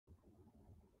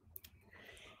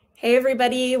Hey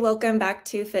everybody, welcome back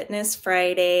to Fitness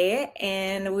Friday,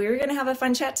 and we're going to have a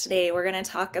fun chat today. We're going to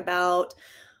talk about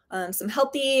some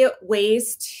healthy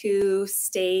ways to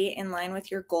stay in line with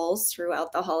your goals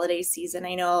throughout the holiday season.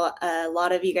 I know a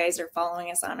lot of you guys are following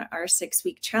us on our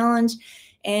 6-week challenge,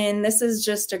 and this is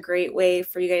just a great way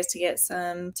for you guys to get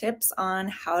some tips on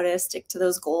how to stick to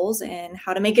those goals and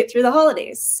how to make it through the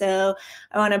holidays. So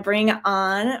I want to bring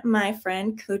on my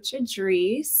friend, Coach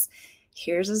Idris.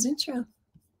 Here's his intro.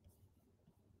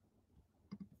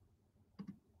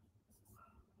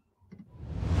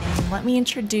 Let me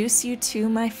introduce you to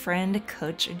my friend,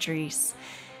 Coach Idris.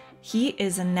 He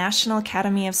is a National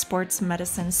Academy of Sports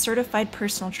Medicine certified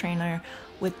personal trainer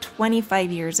with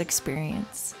 25 years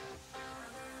experience.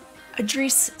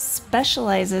 Idris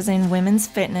specializes in women's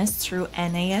fitness through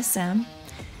NASM.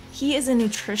 He is a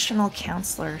nutritional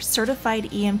counselor, certified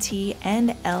EMT, and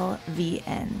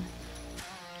LVN.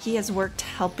 He has worked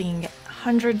helping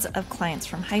hundreds of clients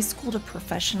from high school to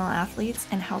professional athletes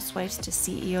and housewives to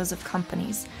CEOs of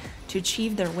companies to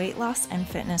achieve their weight loss and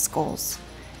fitness goals.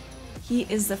 He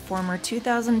is the former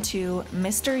 2002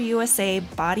 Mr. USA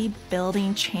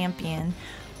bodybuilding champion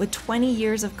with 20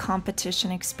 years of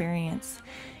competition experience.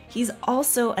 He's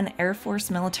also an Air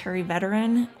Force military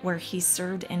veteran where he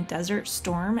served in Desert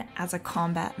Storm as a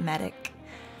combat medic.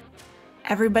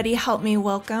 Everybody help me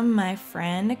welcome my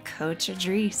friend, Coach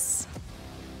Idris.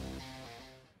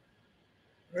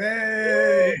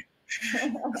 Hey!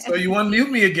 So you unmute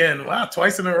me again. Wow,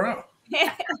 twice in a row.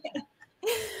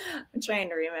 I'm trying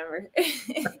to remember.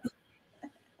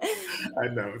 I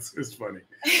know, it's funny.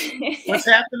 What's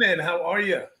happening? How are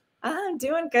you? I'm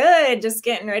doing good. Just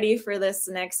getting ready for this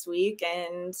next week.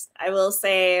 And I will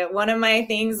say one of my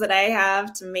things that I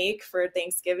have to make for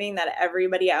Thanksgiving that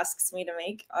everybody asks me to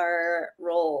make are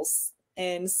rolls.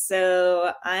 And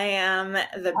so I am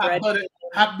the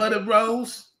hot buttered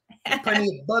rolls.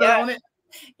 Plenty of butter on it.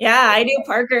 Yeah, I do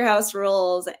Parker House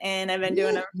rolls, and I've been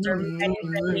doing them for many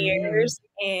years.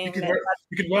 And you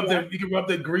can rub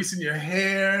the grease in your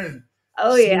hair and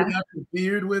smooth out your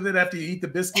beard with it after you eat the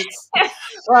biscuits.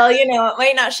 Well, you know, it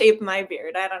might not shape my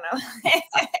beard. I don't know.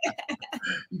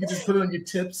 You can just put it on your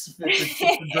tips if the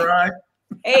tips are dry.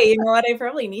 Hey, you know what? I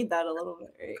probably need that a little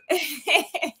bit,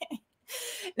 right?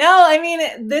 No, I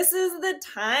mean, this is the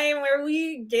time where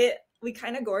we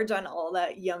kind of gorge on all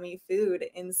that yummy food.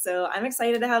 And so I'm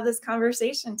excited to have this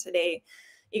conversation today.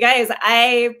 You guys,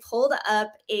 I pulled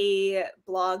up a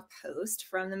blog post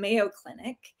from the Mayo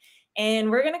Clinic, and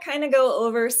we're going to kind of go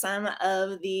over some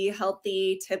of the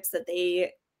healthy tips that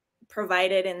they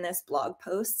provided in this blog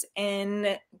post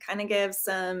and kind of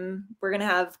we're going to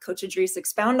have Coach Idris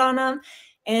expound on them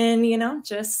and, you know,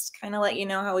 just kind of let you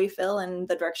know how we feel and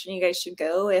the direction you guys should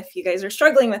go if you guys are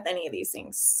struggling with any of these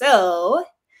things. So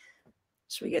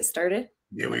should we get started?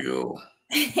 Here we go.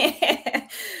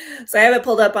 So I have it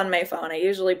pulled up on my phone. I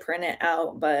usually print it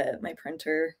out, but my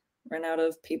printer ran out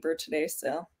of paper today,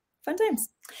 so fun times.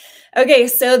 Okay,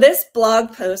 so this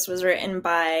blog post was written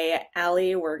by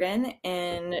Allie Wergen,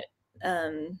 and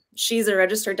she's a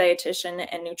registered dietitian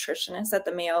and nutritionist at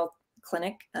the Mayo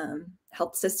Clinic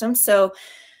health system. So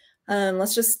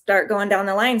let's just start going down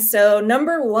the line. So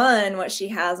number one, what she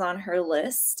has on her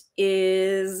list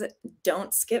is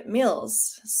don't skip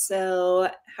meals.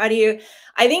 So I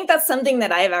think that's something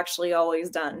that I've actually always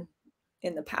done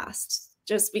in the past,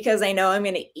 just because I know I'm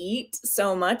going to eat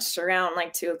so much around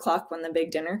like 2 o'clock when the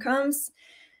big dinner comes.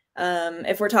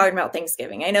 If we're talking about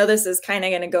Thanksgiving, I know this is kind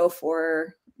of going to go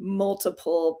for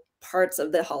multiple parts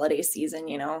of the holiday season,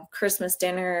 you know, Christmas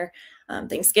dinner,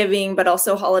 Thanksgiving, but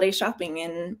also holiday shopping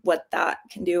and what that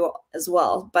can do as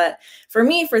well. But for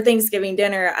me, for Thanksgiving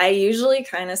dinner, I usually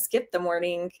kind of skip the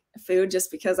morning food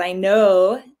just because I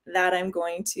know that I'm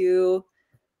going to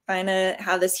kind of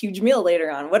have this huge meal later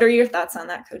on. What are your thoughts on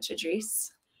that, Coach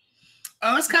Idris?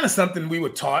 That's kind of something we were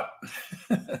taught.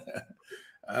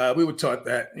 We were taught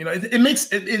that, you know,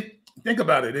 think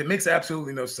about it. It makes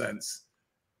absolutely no sense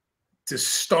to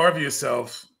starve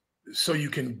yourself so you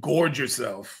can gorge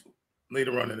yourself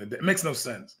later on in the day. It makes no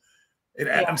sense.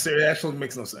 I'm serious, it actually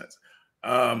makes no sense.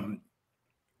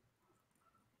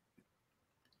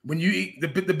 When you eat, the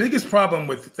biggest problem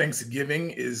with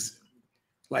Thanksgiving is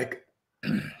like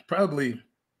probably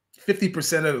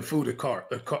 50% of the food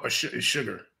is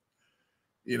sugar.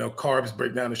 You know, carbs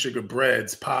break down to sugar,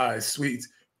 breads, pies, sweets,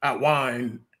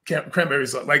 wine, cranberry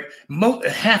sauce. Like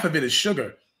half of it is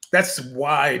sugar. That's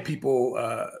why people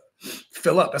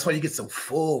fill up. That's why you get so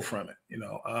full from it. You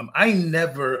know, I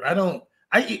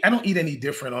don't eat any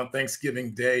different on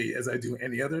Thanksgiving Day as I do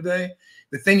any other day.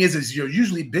 The thing is you're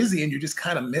usually busy and you just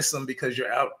kind of miss them because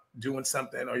you're out doing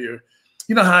something or you're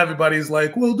you know how everybody's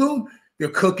like, well, don't, you're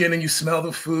cooking and you smell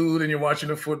the food and you're watching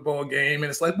a football game. And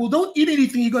it's like, well, don't eat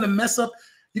anything. You're going to mess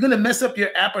up your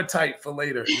appetite for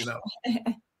later. You know,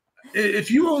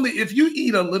 if you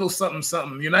eat a little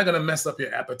something, you're not going to mess up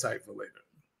your appetite for later.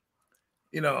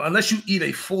 You know, unless you eat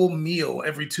a full meal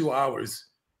every 2 hours,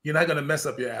 you're not going to mess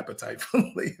up your appetite for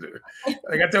later.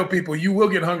 Like I tell people, you will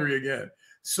get hungry again.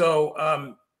 So,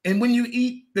 and when you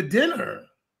eat the dinner,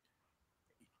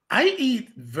 I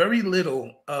eat very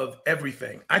little of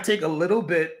everything. I take a little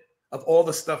bit of all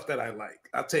the stuff that I like.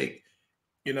 I'll take,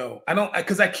 you know,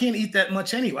 because I can't eat that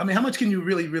much anyway. I mean, how much can you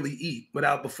really eat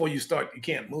without, before you start, you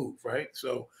can't move, right?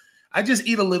 So I just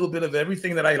eat a little bit of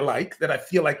everything that I like, that I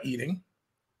feel like eating.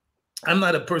 I'm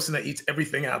not a person that eats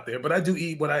everything out there, but I do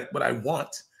eat what I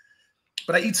want.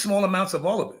 But I eat small amounts of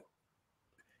all of it.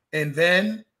 And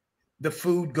then the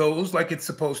food goes like it's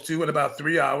supposed to in about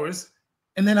 3 hours.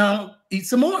 And then I'll eat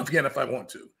some more again if I want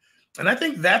to. And I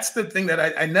think that's the thing that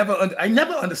I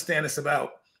never understand this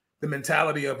about the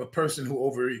mentality of a person who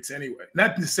overeats anyway.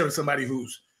 Not necessarily somebody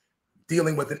who's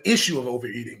dealing with an issue of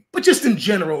overeating, but just in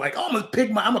general, like, oh,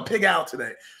 I'm a pig out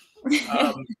today.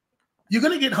 You're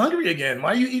going to get hungry again.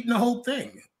 Why are you eating the whole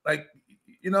thing? Like,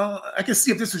 you know, I can see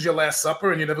if this was your last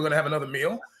supper and you're never going to have another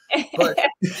meal. But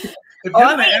if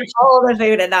I'm going to eat all the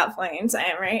food at that point in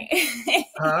time, right?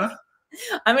 Huh?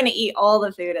 I'm going to eat all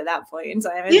the food at that point in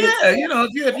time. Yeah, you know,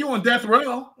 if you're on death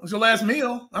row, it's your last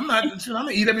meal. I'm going to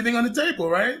eat everything on the table,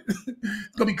 right? It's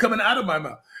going to be coming out of my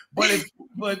mouth.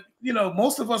 But you know,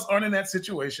 most of us aren't in that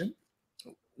situation.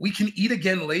 We can eat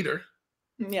again later.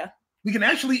 Yeah. We can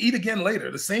actually eat again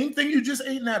later. The same thing you just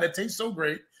ate now that tastes so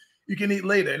great, you can eat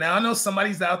later. Now, I know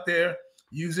somebody's out there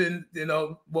using, you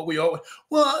know, what we always,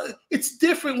 well, it's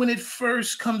different when it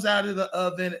first comes out of the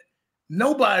oven.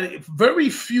 Very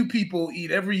few people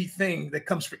eat everything that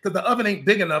comes, because the oven ain't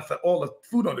big enough for all the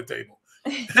food on the table.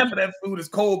 Half of that food is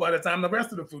cold by the time the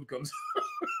rest of the food comes.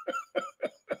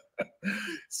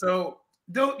 So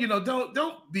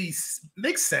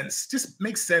make sense. Just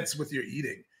make sense with your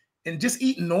eating and just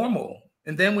eat normal.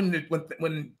 And then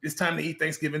when it's time to eat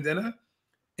Thanksgiving dinner,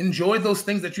 enjoy those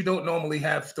things that you don't normally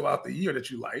have throughout the year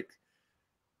that you like.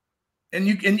 And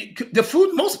the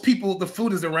food, most people, the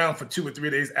food is around for 2 or 3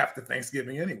 days after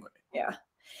Thanksgiving anyway. Yeah.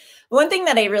 One thing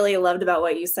that I really loved about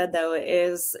what you said, though,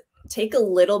 is take a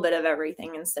little bit of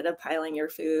everything instead of piling your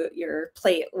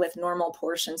plate with normal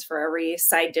portions for every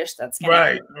side dish that's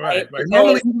going to right.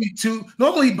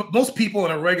 Normally most people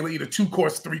in a regular eat a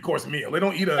 2-course, 3-course meal. They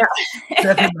don't eat a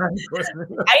 7-9-course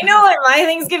meal. I know at my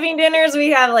Thanksgiving dinners, we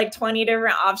have like 20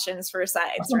 different options for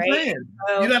sides, right?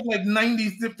 So, you have like 90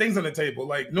 things on the table.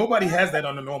 Like nobody has that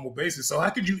on a normal basis. So how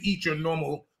could you eat your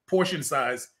normal portion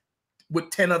size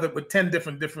with 10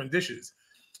 different dishes?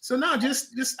 So now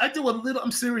I do a little,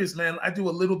 I'm serious, man. I do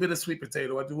a little bit of sweet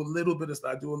potato. I do a little bit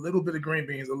of green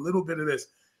beans, a little bit of this.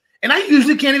 And I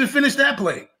usually can't even finish that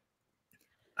plate.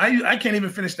 I can't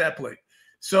even finish that plate.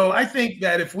 So I think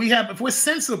that if we're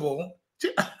sensible,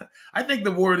 I think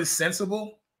the word is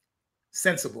sensible.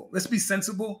 Sensible. Let's be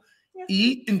sensible. Yeah.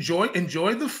 Eat, enjoy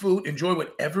the food, enjoy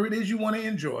whatever it is you want to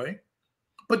enjoy,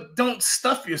 but don't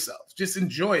stuff yourself. Just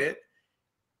enjoy it.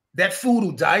 That food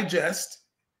will digest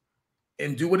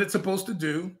and do what it's supposed to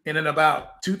do. And then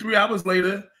about 2-3 hours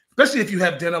later, especially if you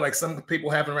have dinner, like some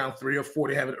people have it around 3 or 4,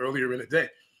 they have it earlier in the day.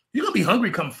 You're going to be hungry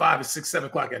come 5 or 6, 7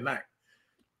 o'clock at night.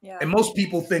 Yeah. And most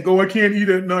people think, oh, I can't eat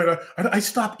at night. I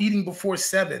stop eating before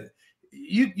 7.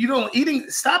 You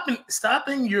don't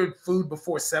stopping your food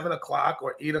before 7 o'clock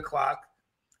or 8 o'clock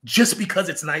just because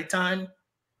it's nighttime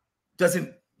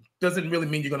doesn't really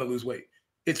mean you're going to lose weight.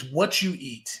 It's what you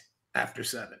eat after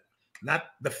 7. Not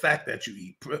the fact that you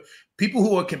eat. People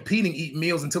who are competing eat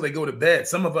meals until they go to bed.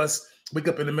 Some of us wake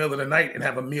up in the middle of the night and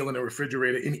have a meal in the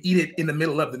refrigerator and eat it in the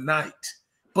middle of the night.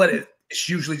 But it's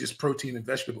usually just protein and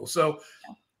vegetables. So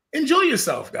enjoy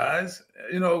yourself, guys.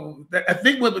 You know, I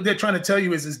think what they're trying to tell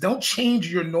you is don't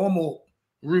change your normal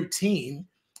routine.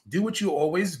 Do what you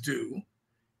always do.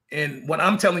 And what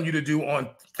I'm telling you to do on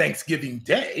Thanksgiving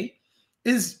Day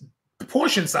is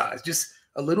portion size. Just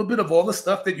a little bit of all the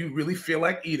stuff that you really feel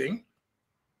like eating.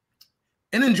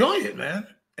 And enjoy it, man.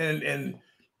 And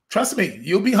trust me,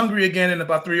 you'll be hungry again in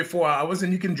about 3 or 4 hours,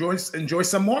 and you can enjoy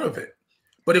some more of it.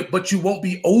 But you won't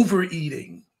be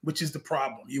overeating, which is the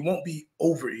problem. You won't be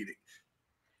overeating.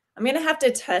 I'm gonna have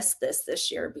to test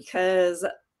this year because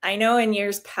I know in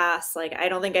years past, like I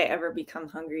don't think I ever become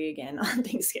hungry again on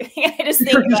Thanksgiving. I just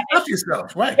think you stuff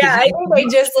yourself, right? Yeah, I think I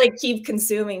just like keep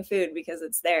consuming food because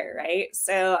it's there, right?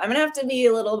 So I'm gonna have to be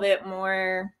a little bit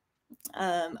more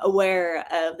aware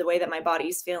of the way that my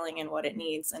body's feeling and what it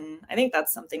needs. And I think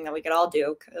that's something that we could all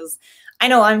do, because I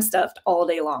know I'm stuffed all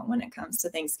day long when it comes to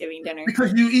Thanksgiving dinner.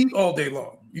 Because you eat all day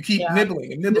long. You keep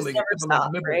nibbling and nibbling and nibbling stop,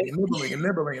 and nibbling right? and nibbling and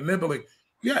nibbling and nibbling.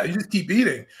 Yeah, you just keep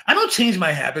eating. I don't change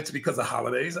my habits because of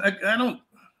holidays. I don't.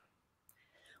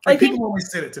 Like, people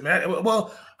always say it to me.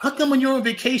 Well, how come when you're on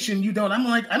vacation you don't? I'm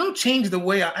like, I don't change the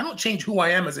way I don't change who I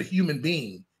am as a human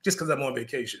being just because I'm on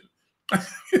vacation.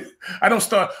 I don't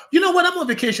start. You know what? I'm on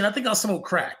vacation. I think I'll smoke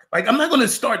crack. Like, I'm not going to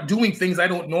start doing things I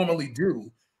don't normally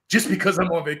do just because I'm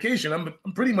on vacation. I'm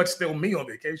pretty much still me on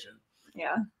vacation.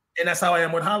 Yeah. And that's how I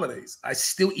am with holidays. I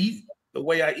still eat the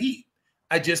way I eat.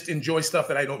 I just enjoy stuff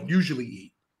that I don't usually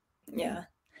eat. Yeah.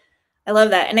 I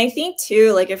love that. And I think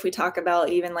too, like, if we talk about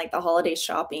even like the holiday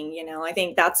shopping, you know, I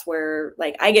think that's where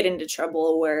like I get into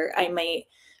trouble, where I might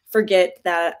forget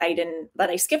that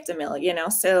I skipped a meal, you know?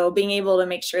 So being able to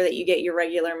make sure that you get your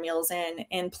regular meals in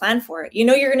and plan for it. You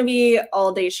know, you're going to be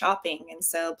all day shopping. And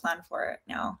so plan for it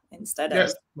now instead of.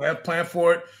 Yes, plan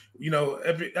for it. You know,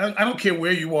 I don't care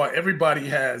where you are. Everybody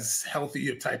has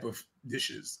healthier type of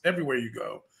dishes everywhere you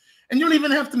go. And you don't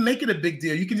even have to make it a big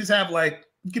deal. You can just have like,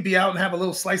 you could be out and have a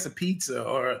little slice of pizza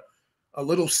or a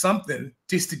little something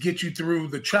just to get you through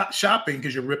the shopping,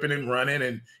 because you're ripping and running,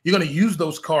 and you're going to use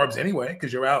those carbs anyway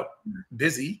because you're out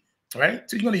busy, right?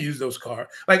 So you're going to use those carbs.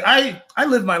 Like I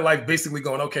live my life basically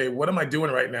going, okay, what am I doing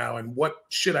right now, and what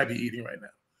should I be eating right now?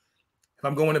 If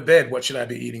I'm going to bed, what should I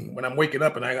be eating? When I'm waking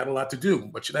up and I got a lot to do,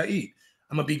 what should I eat?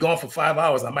 I'm going to be gone for 5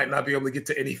 hours. I might not be able to get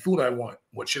to any food I want.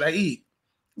 What should I eat?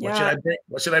 What should I bring?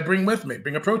 What should I bring with me?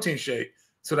 Bring a protein shake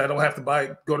so that I don't have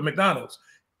to go to McDonald's.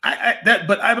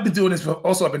 But I've been doing this for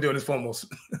almost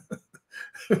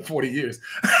 40 years.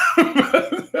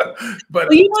 But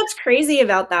you know what's crazy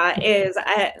about that is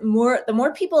the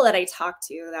more people that I talk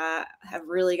to that have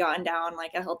really gotten down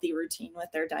like a healthy routine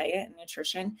with their diet and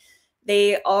nutrition,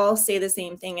 they all say the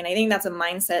same thing. And I think that's a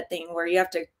mindset thing where you have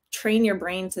to train your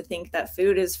brain to think that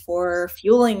food is for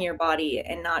fueling your body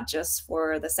and not just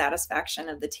for the satisfaction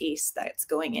of the taste that's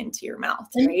going into your mouth.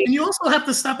 Right? And you also have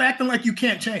to stop acting like you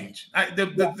can't change.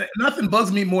 Nothing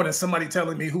bugs me more than somebody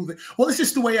telling me well, it's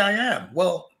just the way I am.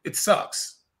 Well, it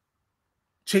sucks.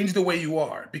 Change the way you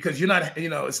are, because you're not,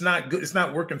 it's not good. It's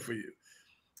not working for you.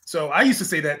 So I used to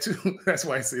say that too. That's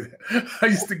why I say that. I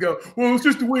used to go, well, it's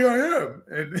just the way I am.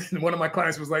 And one of my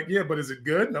clients was like, yeah, but is it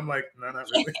good? And I'm like, no, not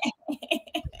really.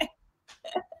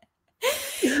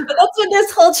 But that's what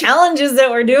this whole challenge is that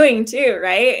we're doing too,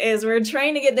 right? Is we're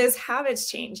trying to get those habits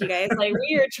changed, you guys. Like,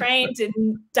 we are trying to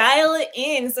dial it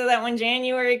in so that when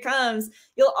January comes,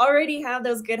 you'll already have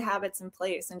those good habits in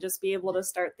place and just be able to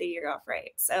start the year off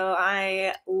right. So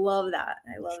I love that.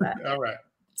 I love that. All right.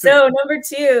 So number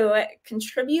 2,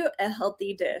 contribute a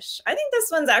healthy dish. I think this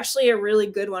one's actually a really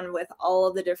good one with all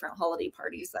of the different holiday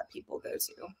parties that people go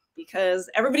to, because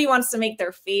everybody wants to make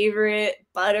their favorite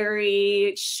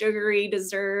buttery, sugary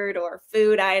dessert or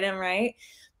food item, right?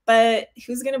 But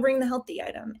who's going to bring the healthy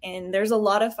item? And there's a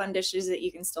lot of fun dishes that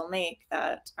you can still make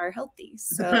that are healthy.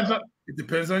 So it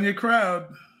depends on your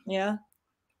crowd. Yeah.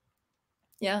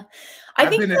 Yeah. I've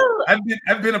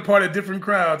been a part of different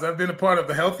crowds. I've been a part of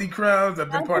the healthy crowds. I've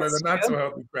been part of the not so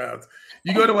healthy crowds.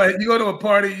 You go to a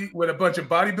party with a bunch of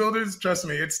bodybuilders, trust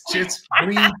me, it's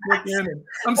green chicken. And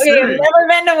I'm serious. I've never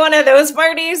been to one of those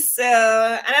parties, so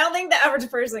and I don't think the average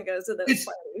person goes to those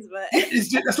parties. But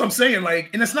that's what I'm saying. Like,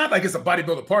 and it's not like it's a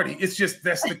bodybuilder party. It's just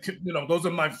those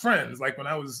are my friends. Like when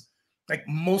I was. Like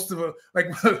most of them, like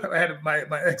I had my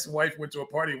ex-wife went to a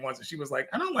party once and she was like,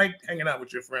 I don't like hanging out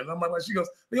with your friends. I'm like, she goes,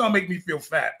 they all make me feel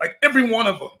fat. Like every one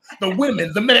of them, the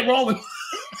women, the men, all of them.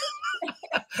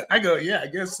 I go, yeah, I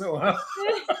guess so, huh?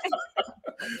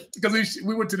 Because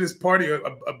we went to this party,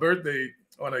 a birthday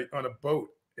on a boat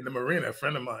in the marina, a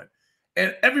friend of mine.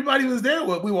 And everybody was there.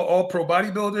 We were all pro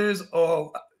bodybuilders,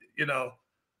 all, it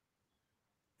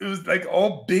was like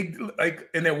all big, like,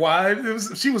 and their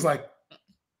wives. She was like,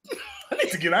 I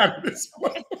need to get out of this.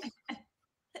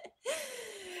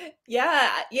 Yeah,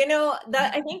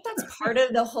 that I think that's part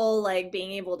of the whole, like,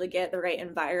 being able to get the right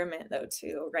environment though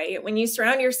too, right? When you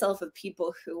surround yourself with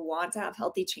people who want to have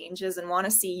healthy changes and want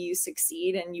to see you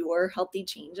succeed in your healthy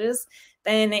changes,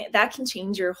 then that can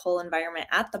change your whole environment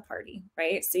at the party,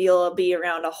 right? So you'll be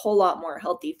around a whole lot more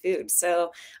healthy food.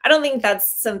 So I don't think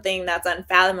that's something that's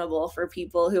unfathomable for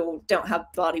people who don't have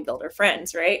bodybuilder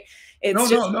friends, right? No.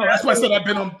 That's why I said I've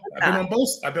been on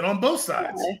both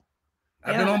sides. Yeah.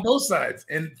 I've been on both sides,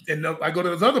 and I go to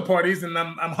those other parties, and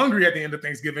I'm hungry at the end of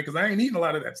Thanksgiving because I ain't eating a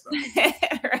lot of that stuff.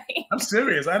 Right. I'm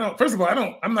serious. First of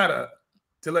all, I'm not a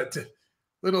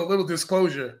little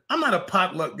disclosure. I'm not a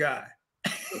potluck guy.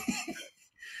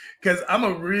 because I'm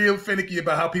a real finicky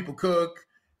about how people cook.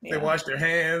 They Yeah. wash their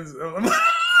hands.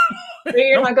 So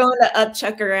you're not going to Up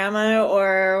Chuckarama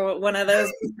or one of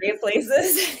those great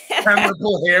places? I'm gonna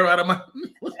pull hair out of my.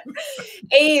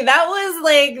 Hey, that was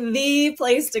like the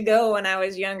place to go when I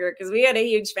was younger because we had a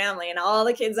huge family and all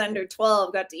the kids under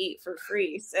 12 got to eat for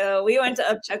free. So we went to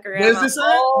Up Chuckarama Where's this at?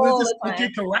 all Where's this? the time.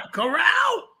 Okay,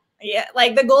 Corral. Yeah,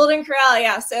 like the Golden Corral.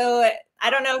 Yeah. So I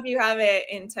don't know if you have it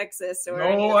in Texas or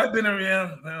No, I've been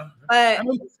around. No. but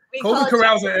Golden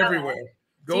Corrals are everywhere.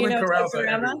 Golden Corrals are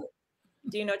Chuckarama? everywhere.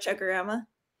 Do you know Chuckarama?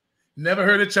 Never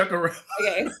heard of Chuckarama.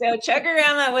 Okay, so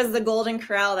Chuckarama was the Golden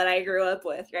Corral that I grew up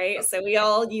with, right? So we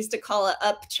all used to call it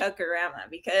Up Chuckarama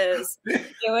because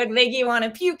it would make you want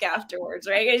to puke afterwards,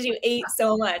 right? Because you ate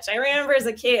so much. I remember as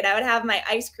a kid, I would have my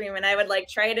ice cream and I would like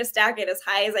try to stack it as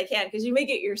high as I can because you make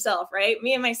it yourself, right?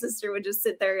 Me and my sister would just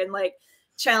sit there and like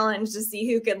challenge to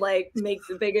see who could like make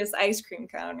the biggest ice cream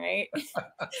cone, right?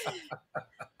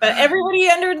 But everybody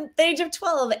under the age of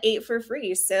 12 ate for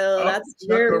free, so that's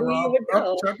where we would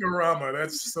go. Chuckarama,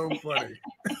 that's so funny.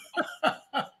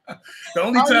 The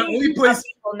only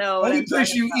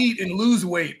place you eat and lose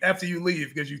weight after you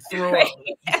leave because you throw up.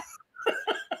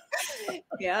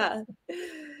 Yeah.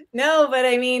 No, but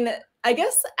I mean, I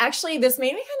guess actually this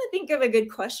made me kind of think of a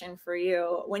good question for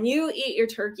you. When you eat your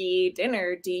turkey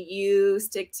dinner, do you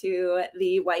stick to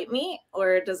the white meat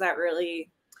or does that really?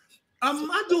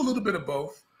 I do a little bit of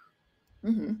both.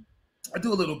 Mm-hmm. I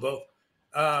do a little of both.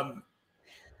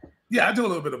 Yeah, I do a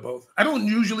little bit of both. I don't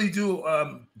usually do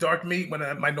dark meat when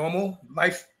my normal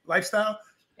lifestyle.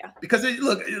 Yeah. Because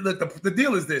the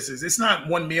deal is this: it's not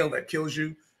one meal that kills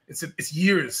you. It's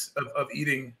years of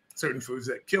eating certain foods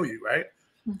that kill you, right?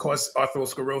 Mm-hmm. Cause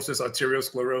atherosclerosis,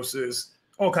 arteriosclerosis,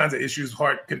 all kinds of issues,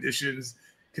 heart conditions,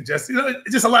 congestion,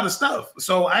 just a lot of stuff.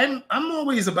 So I'm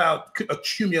always about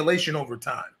accumulation over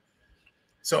time.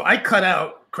 So I cut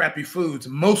out crappy foods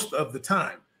most of the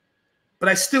time, but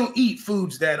I still eat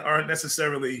foods that aren't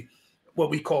necessarily what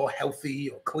we call healthy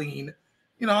or clean.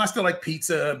 I still like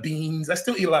pizza, beans. I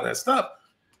still eat a lot of that stuff.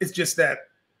 It's just that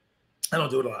I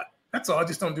don't do it a lot. That's all. I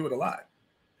just don't do it a lot.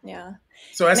 Yeah.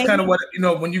 So that's kind of what,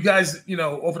 when you guys,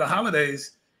 over the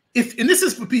holidays, and this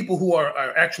is for people who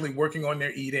are actually working on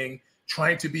their eating,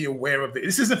 trying to be aware of it.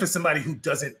 This isn't for somebody who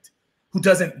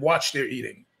doesn't watch their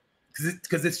eating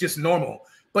because it's just normal.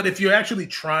 But if you're actually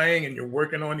trying and you're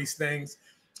working on these things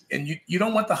and you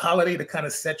don't want the holiday to kind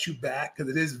of set you back because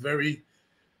it is very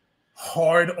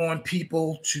hard on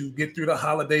people to get through the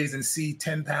holidays and see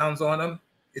 10 pounds on them.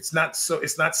 It's not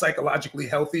psychologically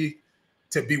healthy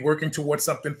to be working towards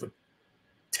something for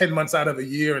 10 months out of a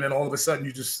year. And then all of a sudden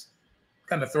you just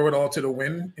kind of throw it all to the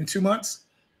wind in 2 months.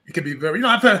 It could be very,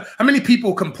 I've had, how many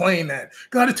people complain that,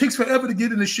 God, it takes forever to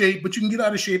get into shape, but you can get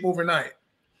out of shape overnight.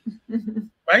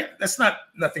 Right? That's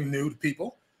nothing new to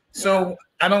people. So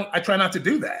yeah. I try not to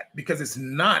do that because it's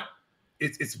not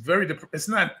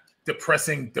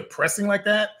depressing like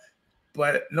that,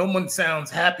 but no one sounds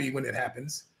happy when it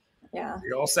happens. Yeah.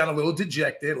 They all sound a little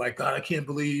dejected, like, God, I can't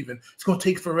believe, and it's going to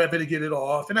take forever to get it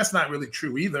off. And that's not really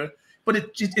true either, but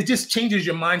it just changes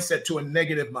your mindset to a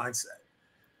negative mindset.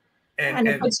 And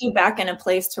it puts you back in a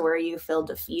place to where you feel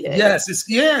defeated. Yes.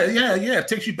 It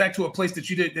takes you back to a place that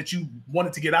you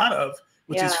wanted to get out of,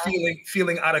 which is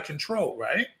feeling out of control.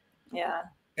 Right. Yeah.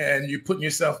 And you're putting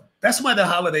yourself, that's why the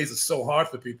holidays are so hard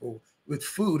for people with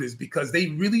food, is because they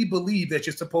really believe that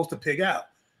you're supposed to pig out.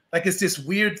 Like, it's this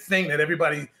weird thing that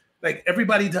everybody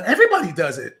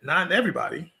does it. Not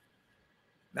everybody,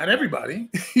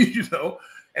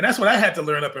 and that's what I had to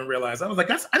learn up and realize. I was like,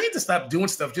 I need to stop doing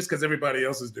stuff just because everybody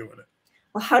else is doing it.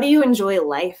 Well, how do you enjoy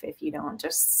life if you don't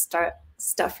just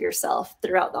stuff yourself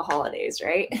throughout the holidays,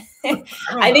 right?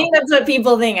 I think that's what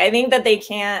people think. I think that they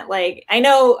can't, I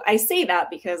know I say that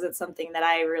because it's something that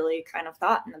I really kind of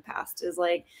thought in the past is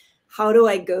like, how do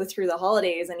I go through the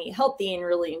holidays and eat healthy and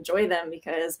really enjoy them?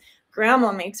 Because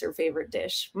grandma makes her favorite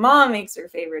dish. Mom makes her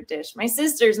favorite dish. My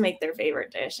sisters make their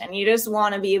favorite dish. And you just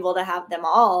want to be able to have them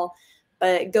all.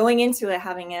 But going into it,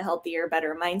 having a healthier,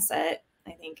 better mindset,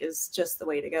 I think is just the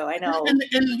way to go. I know. And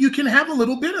you can have a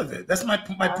little bit of it. That's my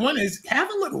point is have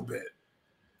a little bit.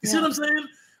 You see what I'm saying?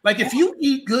 Like, if you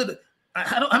eat good,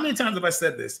 how many times have I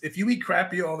said this? If you eat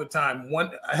crappy all the time,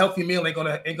 a healthy meal ain't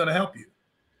gonna help you.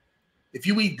 If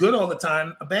you eat good all the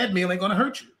time, a bad meal ain't gonna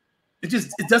hurt you.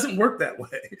 It doesn't work that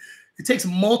way. It takes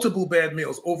multiple bad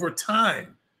meals over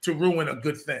time to ruin a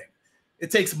good thing.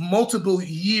 It takes multiple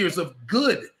years of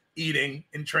good eating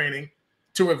and training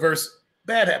to reverse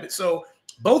bad habits. So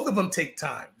both of them take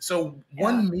time. So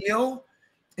one meal,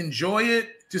 enjoy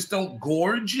it. Just don't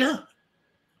gorge,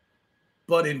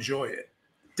 but enjoy it.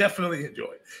 definitely enjoy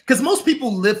it. Because most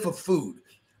people live for food.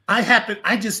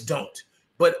 I just don't.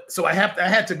 But so I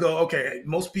had to go, okay,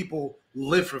 most people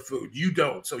live for food. You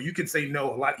don't. So you can say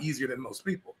no a lot easier than most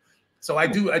people. So I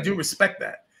do respect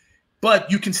that.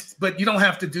 But you don't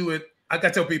have to do it. I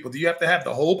gotta tell people, do you have to have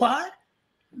the whole pie?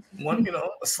 One,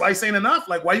 a slice ain't enough.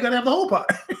 Like, why you gotta have the whole pie?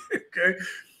 Okay.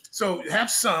 So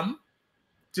have some.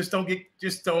 Just don't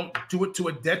do it to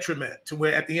a detriment to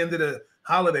where at the end of the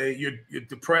holiday you're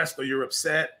depressed or you're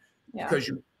upset because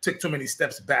you took too many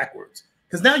steps backwards.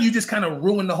 Because now you just kind of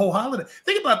ruin the whole holiday.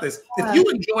 Think about this. If you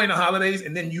enjoy the holidays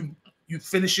and then you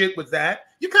finish it with that,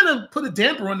 you kind of put a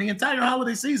damper on the entire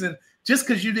holiday season just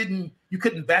because you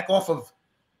couldn't back off of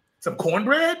some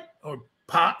cornbread or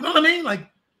pop. You know what I mean? Like,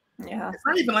 it's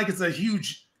not even like it's a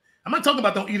huge. I'm not talking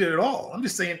about don't eat it at all. I'm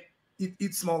just saying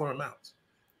eat smaller amounts.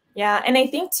 Yeah. And I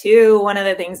think too, one of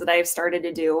the things that I've started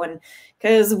to do,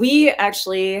 because we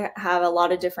actually have a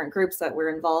lot of different groups that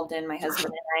we're involved in, my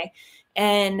husband and I,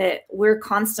 and we're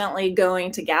constantly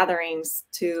going to gatherings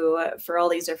for all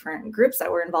these different groups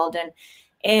that we're involved in.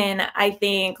 And I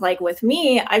think like with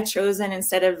me, I've chosen,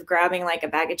 instead of grabbing like a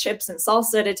bag of chips and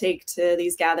salsa to take to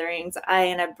these gatherings, I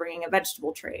end up bringing a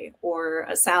vegetable tray or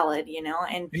a salad,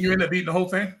 and you end up eating the whole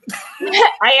thing.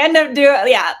 I end up doing,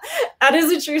 that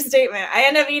is a true statement. I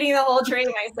end up eating the whole tray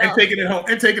myself and taking it home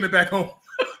and taking it back home.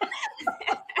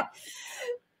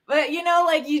 But,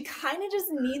 like you kind of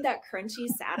just need that crunchy,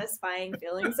 satisfying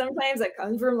feeling sometimes that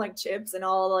comes from like chips and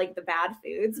all like the bad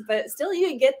foods, but still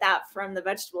you get that from the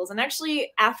vegetables. And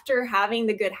actually, after having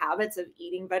the good habits of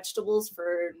eating vegetables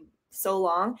for so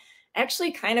long, I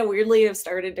actually kind of weirdly have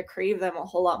started to crave them a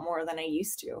whole lot more than I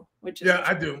used to, which is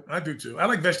I do too. I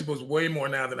like vegetables way more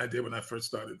now than I did when I first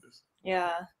started this.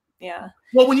 Yeah.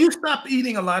 Well, when you stop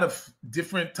eating a lot of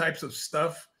different types of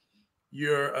stuff,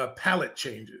 your palate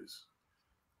changes.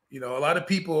 A lot of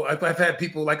people, I've had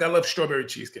people, like I love strawberry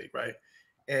cheesecake, right?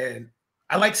 And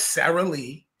I like Sara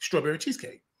Lee strawberry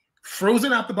cheesecake,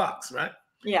 frozen out the box, right?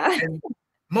 Yeah. And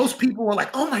most people were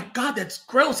like, oh my God, that's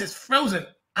gross. It's frozen.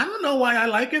 I don't know why I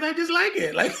like it. I just like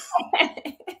it. Like,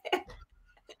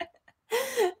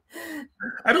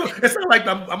 it's not like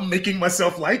I'm making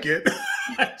myself like it.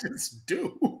 I just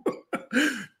do.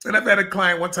 And I've had a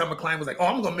client one time, was like, oh,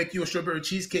 I'm going to make you a strawberry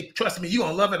cheesecake. Trust me, you're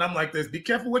going to love it. I'm like this. Be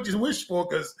careful what you wish for,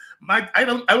 because I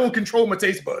don't control my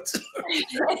taste buds.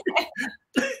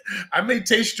 I may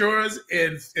taste yours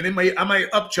and I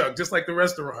might upchuck just like the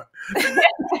restaurant.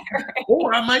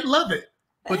 Or I might love it.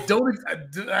 But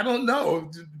I don't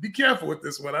know. Be careful with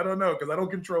this one. I don't know, because I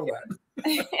don't control that.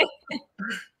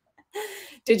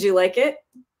 Did you like it?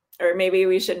 Or maybe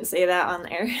we shouldn't say that on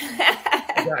there.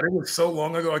 God, it was so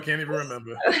long ago, I can't even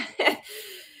remember.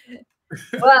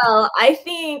 Well, I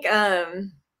think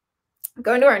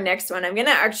going to our next one, I'm going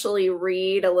to actually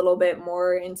read a little bit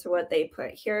more into what they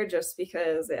put here, just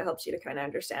because it helps you to kind of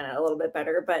understand it a little bit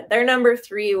better. But their number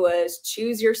 3 was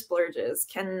choose your splurges.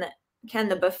 Scan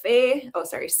the buffet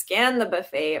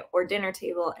or dinner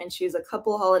table and choose a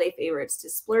couple holiday favorites to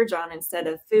splurge on instead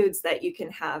of foods that you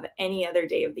can have any other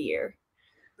day of the year.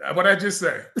 What I just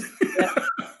said. Yeah.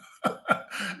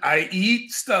 I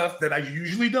eat stuff that I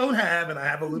usually don't have, and I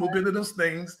have a little bit of those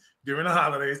things during the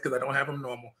holidays because I don't have them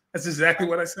normal. That's exactly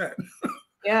what I said.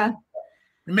 Yeah.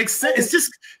 It makes sense. It's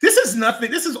just, this is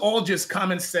nothing. This is all just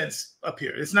common sense up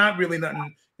here. It's not really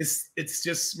nothing. It's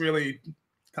just really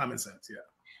common sense. Yeah.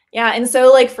 Yeah. And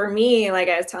so like for me, like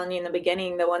I was telling you in the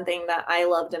beginning, the one thing that I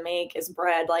love to make is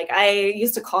bread. Like I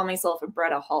used to call myself a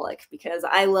breadaholic because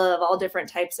I love all different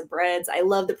types of breads. I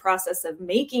love the process of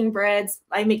making breads.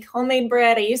 I make homemade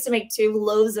bread. I used to make 2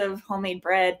 loaves of homemade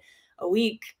bread a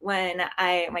week when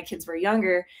my kids were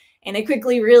younger. And I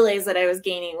quickly realized that I was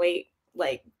gaining weight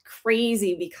like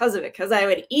crazy because of it, because I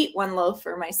would eat 1 loaf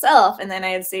for myself and then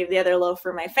I'd save the other loaf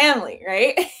for my family,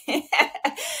 right?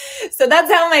 So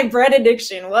that's how my bread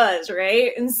addiction was,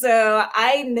 right? And so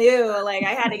I knew like I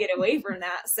had to get away from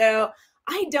that. So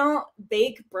I don't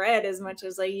bake bread as much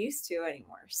as I used to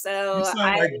anymore. So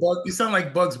you sound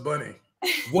like Bugs Bunny.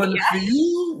 1 for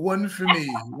you, 1 for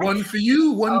me. 1 for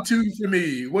you, 1, 2 for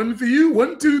me. 1 for you,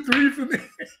 1, 2, 3 for me.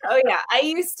 Oh yeah, I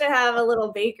used to have a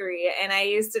little bakery and I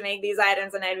used to make these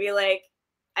items, and I'd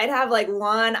have like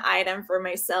 1 item for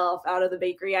myself out of the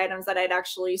bakery items that I'd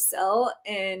actually sell,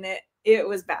 and it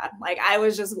was bad. Like I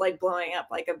was just like blowing up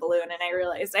like a balloon, and I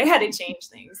realized I had to change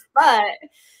things. But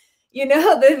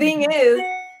the thing is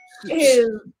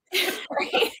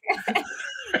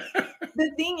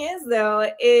The thing is,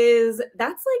 though, is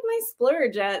that's like my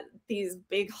splurge at these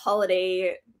big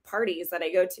holiday parties that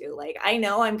I go to. Like, I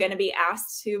know I'm going to be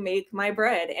asked to make my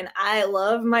bread, and I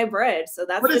love my bread. So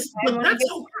that's the time when I get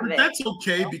to have it. That's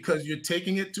okay because you're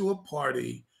taking it to a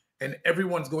party and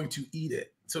everyone's going to eat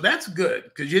it. So that's good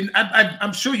because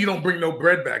I'm sure you don't bring no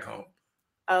bread back home.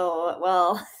 Oh,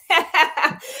 well,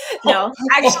 no,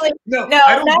 actually, no,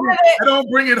 I don't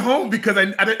bring it home because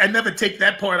I never take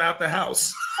that part out the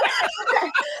house.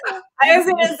 I was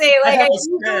going to say, like, I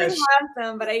usually have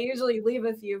some, but I usually leave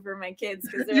a few for my kids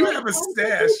because you have a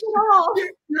stash.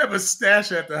 You have a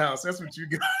stash at the house. That's what you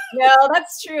got. No,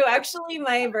 that's true. Actually,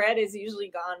 my bread is usually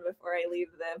gone before I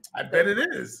leave them. I bet it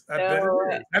is. I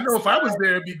know if I was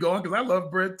there, it'd be gone because I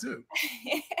love bread too.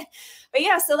 But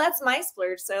yeah, so that's my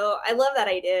splurge. So I love that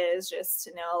idea, is just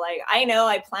to know, like, I know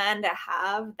I plan to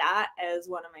have that as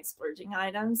one of my splurging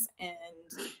items,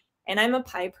 and I'm a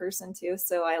pie person too,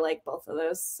 so I like both of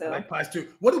those. So I like pies too.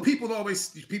 What do people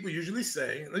usually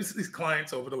say, at least these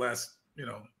clients over the last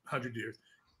 100 years,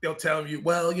 they'll tell you,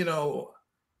 well,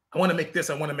 I want to make this,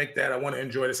 I want to make that, I want to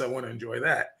enjoy this, I want to enjoy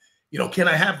that. Can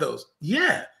I have those?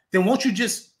 Yeah. Then won't you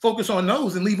just focus on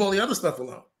those and leave all the other stuff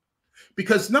alone?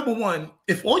 Because number one,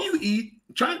 if all you eat,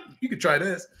 you could try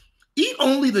this. Eat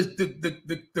only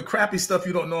the crappy stuff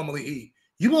you don't normally eat.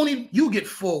 You'll get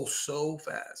full so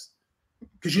fast.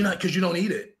 Because you don't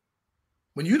eat it.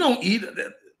 When you don't eat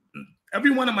it,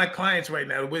 every one of my clients right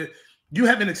now, you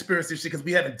haven't experienced this because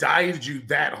we haven't dieted you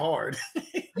that hard.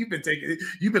 You've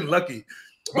been lucky.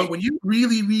 But when you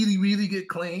really, really, really get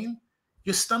clean,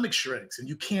 your stomach shrinks and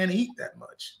you can't eat that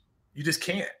much. You just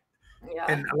can't. Yeah.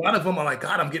 And a lot of them are like,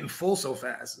 God, I'm getting full so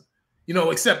fast.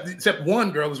 Except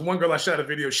one girl. There's one girl I shot a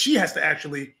video. She's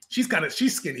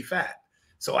skinny fat.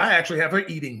 So I actually have her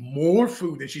eating more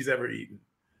food than she's ever eaten.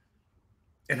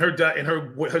 And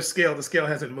her scale, the scale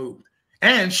hasn't moved.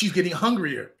 And she's getting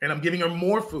hungrier, and I'm giving her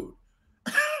more food.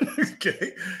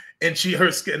 Okay. And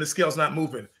the scale's not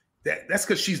moving. That's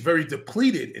because she's very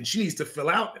depleted and she needs to fill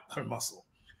out her muscle.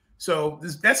 So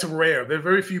that's rare. There are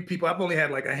very few people. I've only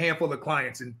had like a handful of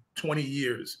clients in 20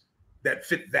 years that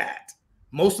fit that.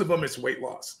 Most of them it's weight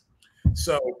loss.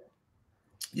 So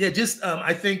yeah, just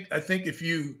I think if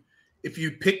you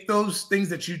pick those things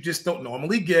that you just don't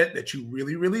normally get that you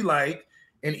really, really like,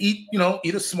 and eat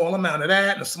a small amount of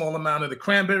that and a small amount of the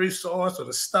cranberry sauce or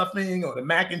the stuffing or the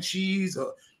mac and cheese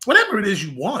or whatever it is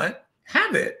you want,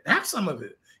 have some of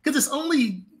it. Because it's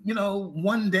only,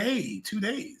 1 day, 2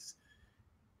 days.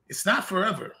 It's not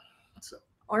forever. So.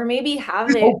 Or maybe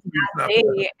have it that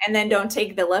day and then don't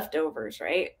take the leftovers,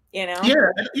 right? Yeah.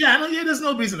 There's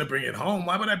no reason to bring it home.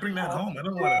 Why would I bring that home? I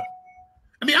don't want to.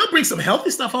 I mean, I'll bring some healthy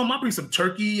stuff home. I'll bring some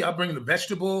turkey. I'll bring the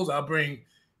vegetables. I'll bring,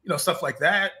 stuff like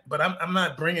that. But I'm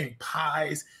not bringing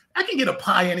pies. I can get a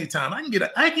pie anytime. I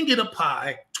can get a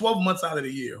pie 12 months out of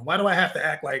the year. Why do I have to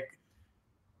act like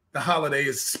the holiday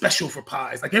is special for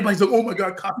pies? Like everybody's like, oh my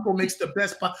God, Costco makes the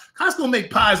best pie. Costco make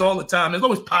pies all the time. There's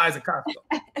always pies at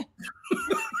Costco.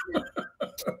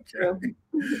 Okay.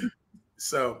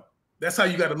 So that's how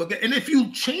you got to look at it. And if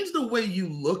you change the way you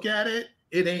look at it,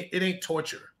 it ain't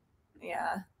torture.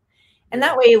 Yeah. And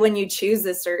that way, when you choose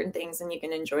the certain things, and you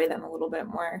can enjoy them a little bit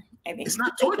more, I think it's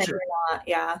not torture.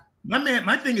 Yeah.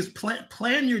 My thing is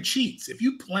plan your cheats. If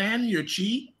you plan your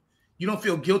cheat, you don't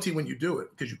feel guilty when you do it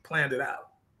because you planned it out.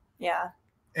 Yeah.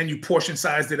 And you portion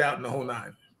sized it out in the whole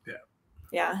 9. Yeah.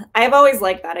 Yeah. I've always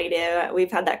liked that idea.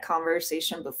 We've had that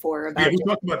conversation before about. Yeah, we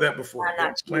talked about that before.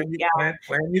 Plan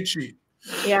your cheat.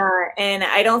 Yeah. And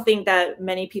I don't think that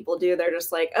many people do. They're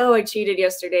just like, oh, I cheated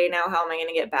yesterday. Now how am I going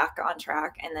to get back on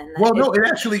track? And then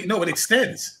it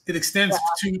extends. It extends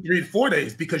 2, 3, 4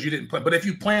 days because you didn't plan. But if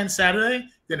you plan Saturday,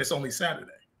 then it's only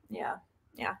Saturday. Yeah.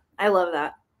 Yeah. I love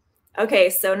that. Okay.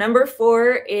 So number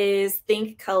 4 is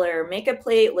think color. Make a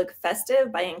plate look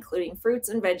festive by including fruits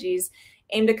and veggies.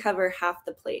 Aim to cover half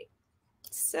the plate.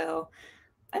 So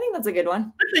I think that's a good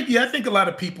one. I think a lot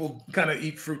of people kind of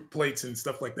eat fruit plates and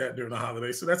stuff like that during the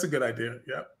holidays. So that's a good idea.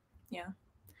 Yeah. Yeah.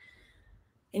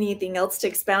 Anything else to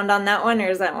expound on that one, or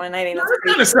is that one? I think that's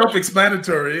kind of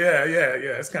self-explanatory. Yeah.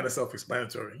 It's kind of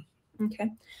self-explanatory. Okay.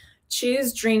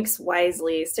 Choose drinks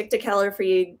wisely. Stick to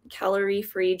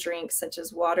calorie-free drinks such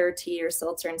as water, tea, or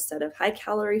seltzer instead of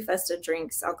high-calorie festive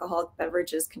drinks. Alcoholic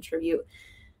beverages contribute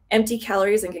empty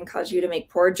calories and can cause you to make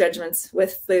poor judgments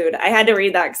with food. I had to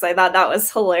read that because I thought that was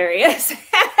hilarious.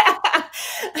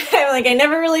 I'm like, I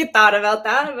never really thought about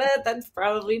that, but that's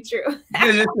probably true.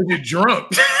 Yeah, you're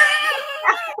drunk.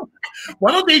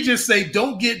 Why don't they just say,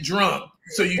 don't get drunk?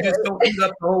 So you just don't eat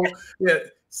up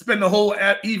spend the whole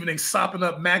evening sopping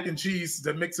up mac and cheese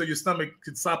to make so your stomach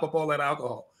can sop up all that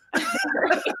alcohol.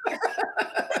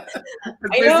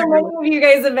 I know many of you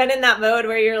guys have been in that mode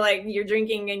where you're like, you're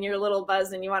drinking and you're a little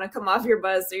buzzed and you want to come off your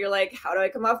buzz. So you're like, how do I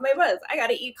come off my buzz? I got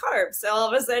to eat carbs. So all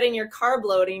of a sudden you're carb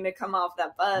loading to come off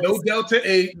that buzz. No Delta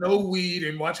 8, no weed,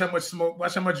 and watch how much smoke,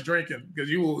 watch how much drinking, because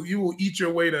you will eat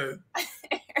your way to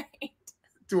Right.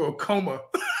 to a coma.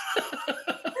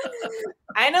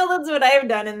 I know that's what I've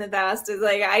done in the past. Is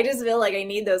like I just feel like I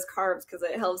need those carbs because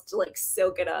it helps to like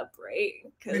soak it up, right?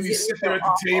 And you sit there at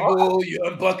the table, you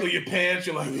unbuckle your pants,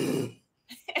 you're like,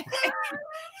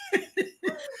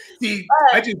 see,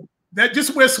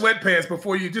 just wear sweatpants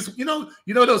before you just you know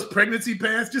those pregnancy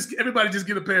pants. Just everybody just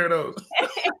get a pair of those.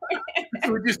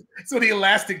 so the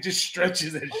elastic just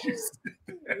stretches as you sit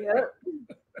there. Yep.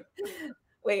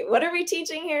 Wait, what are we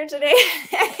teaching here today?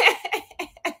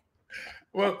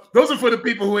 Well, those are for the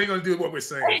people who ain't gonna do what we're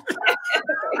saying.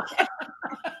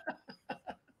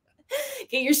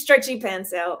 Get your stretchy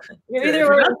pants out. You're either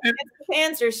wearing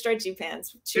pants or stretchy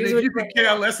pants. Choose. And if you can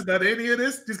care less about any of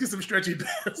this, just get some stretchy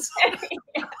pants.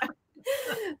 Yeah.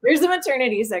 There's a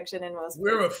maternity section in most.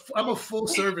 I'm a full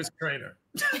service trainer.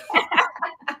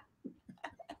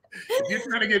 If you're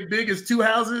trying to get big as 2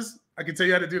 houses, I can tell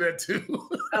you how to do that too.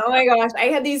 Oh my gosh. I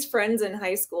had these friends in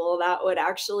high school that would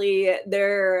actually,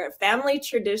 their family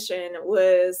tradition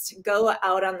was to go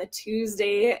out on the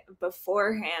Tuesday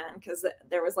beforehand because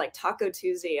there was like Taco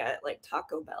Tuesday at like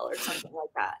Taco Bell or something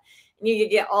like that. And you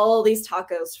could get all these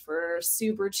tacos for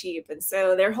super cheap. And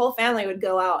so their whole family would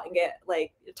go out and get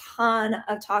like a ton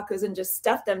of tacos and just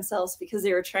stuff themselves because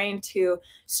they were trying to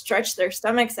stretch their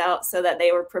stomachs out so that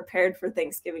they were prepared for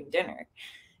Thanksgiving dinner.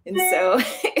 And so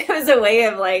it was a way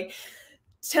of like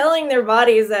telling their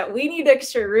bodies that we need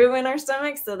extra room in our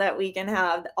stomachs so that we can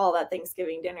have all that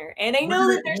Thanksgiving dinner. And I know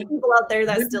that there's people out there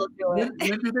that still do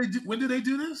it. When do they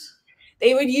do this?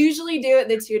 They would usually do it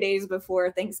the 2 days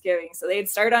before Thanksgiving. So they'd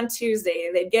start on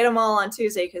Tuesday. They'd get them all on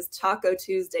Tuesday because Taco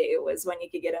Tuesday was when you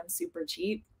could get them super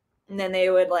cheap. And then they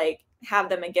would like have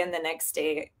them again the next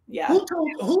day. Yeah.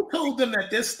 Who told them that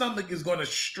their stomach is going to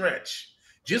stretch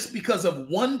just because of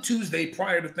one Tuesday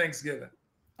prior to Thanksgiving?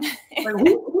 Like, who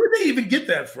did they even get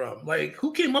that from? Like,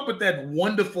 who came up with that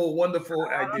wonderful, wonderful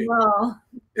idea?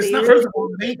 It's not, first of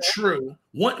all, it ain't true.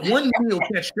 One meal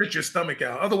can't stretch your stomach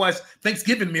out. Otherwise,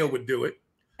 Thanksgiving meal would do it.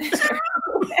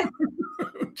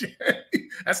 Okay.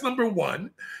 That's number one.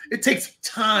 It takes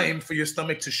time for your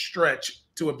stomach to stretch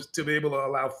to be able to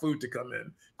allow food to come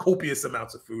in. Copious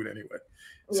amounts of food anyway.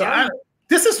 So yeah.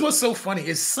 This is what's so funny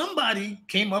is somebody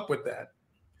came up with that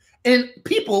and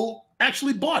people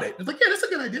actually bought it. It's like, yeah, that's a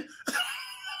good idea.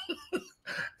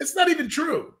 It's not even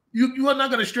true. You are not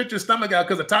going to stretch your stomach out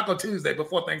because of Taco Tuesday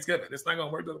before Thanksgiving. It's not going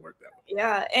to work. It doesn't work that way.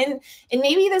 Yeah, and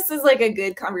maybe this is like a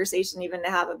good conversation even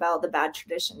to have about the bad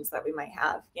traditions that we might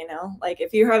have. You know, like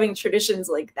if you're having traditions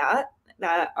like that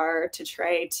are to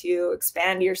try to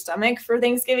expand your stomach for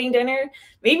Thanksgiving dinner,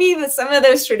 maybe some of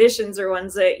those traditions are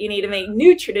ones that you need to make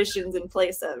new traditions in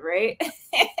place of, right?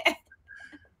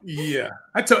 Yeah,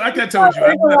 I told you.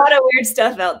 There's a lot of weird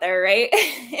stuff out there, right?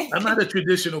 I'm not a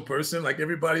traditional person. Like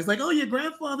everybody's like, oh, your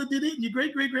grandfather did it, and your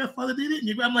great-great-grandfather did it.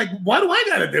 And I'm like, why do I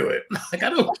got to do it? Like,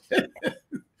 I don't get it.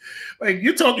 Like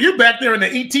you're back there in the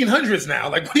 1800s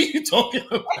now. Like, what are you talking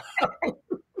about?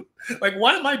 Like,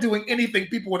 why am I doing anything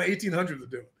people in the 1800s are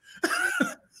doing?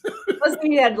 Plus,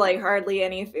 we had like hardly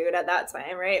any food at that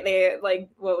time, right? They like,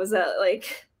 what was that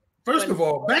like? First of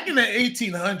all, back in the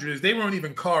 1800s, they weren't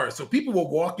even cars. So people were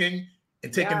walking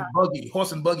and taking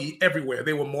horse and buggy everywhere.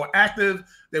 They were more active.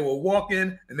 They were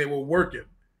walking and they were working.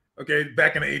 Okay,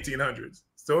 back in the 1800s.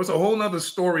 So it's a whole nother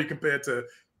story compared to,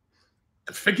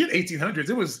 forget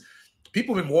 1800s. It was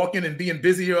people been walking and being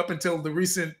busier up until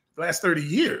the last 30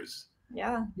 years.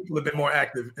 Yeah. People have been more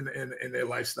active in their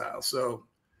lifestyle. So,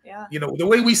 yeah, you know, the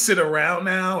way we sit around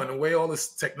now and the way all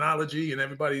this technology and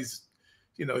everybody's,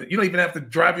 you know, you don't even have to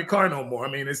drive your car no more.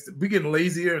 I mean, we're getting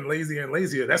lazier and lazier and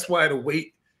lazier. That's why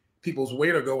people's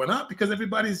weight are going up because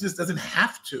everybody's just doesn't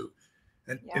have to.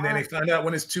 And then they find out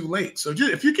when it's too late. So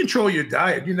if you control your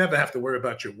diet, you never have to worry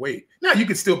about your weight. Now, you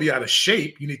could still be out of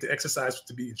shape. You need to exercise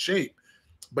to be in shape,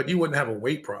 but you wouldn't have a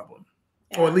weight problem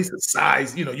or at least a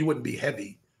size, you know, you wouldn't be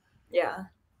heavy. Yeah.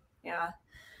 Yeah.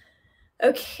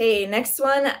 Okay, next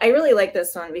one. I really like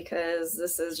this one because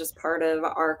this is just part of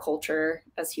our culture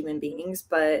as human beings,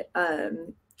 but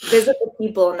visit the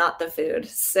people, not the food.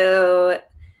 So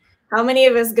how many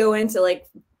of us go into like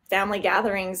family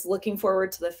gatherings looking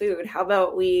forward to the food? How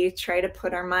about we try to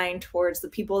put our mind towards the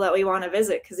people that we want to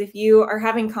visit? Because if you are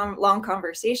having long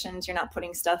conversations, you're not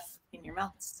putting stuff in your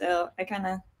mouth. So I kind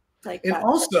of like that. And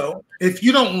also, if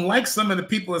you don't like some of the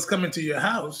people that's coming to your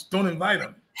house, don't invite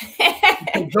them.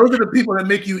 Those are the people that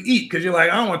make you eat because you're like,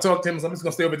 I don't want to talk to him, so I'm just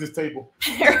gonna stay over at this table.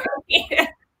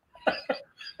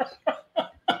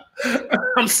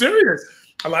 I'm serious.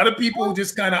 A lot of people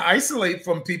just kind of isolate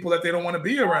from people that they don't want to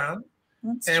be around.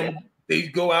 That's and true. They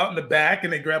go out in the back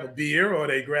and they grab a beer or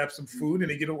they grab some food and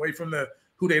they get away from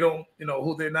who they don't,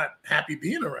 who they're not happy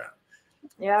being around.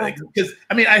 Yeah. Because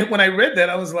when I read that,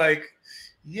 I was like,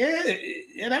 yeah,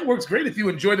 that works great if you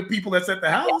enjoy the people that's at the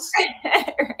house.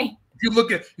 Right.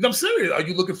 I'm serious. Are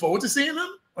you looking forward to seeing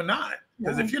them or not?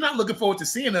 Because if you're not looking forward to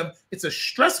seeing them, it's a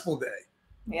stressful day.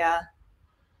 Yeah.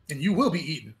 And you will be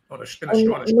eating on a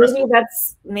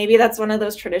maybe that's one of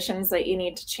those traditions that you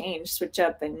need to change, switch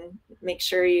up, and make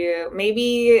sure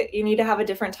maybe you need to have a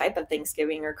different type of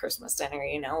Thanksgiving or Christmas dinner,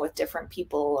 with different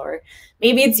people, or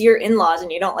maybe it's your in-laws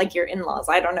and you don't like your in-laws.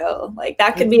 I don't know. Like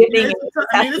that could be a thing.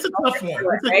 It's a tough one.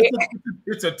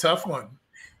 It's a tough one.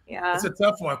 Yeah. It's a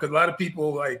tough one because a lot of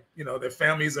people their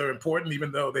families are important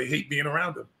even though they hate being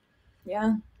around them.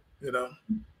 Yeah.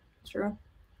 True.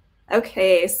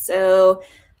 Okay, so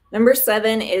number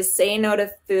 7 is say no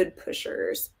to food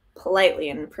pushers, politely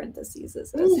in parentheses.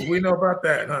 Ooh, we know about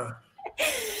that, huh?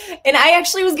 And I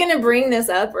actually was going to bring this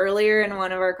up earlier in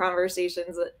one of our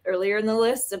conversations earlier in the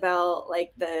list about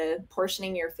like the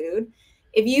portioning your food.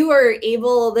 If you are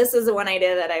able, this is one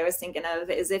idea that I was thinking of,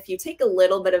 is if you take a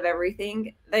little bit of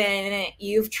everything, then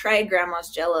you've tried grandma's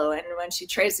Jell-O. And when she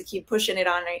tries to keep pushing it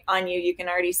on you, you can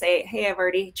already say, hey, I've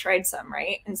already tried some,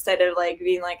 right? Instead of like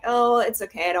being like, oh, it's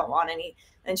okay, I don't want any.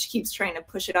 And she keeps trying to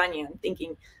push it on you and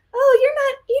thinking, oh, you're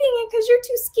not eating it because you're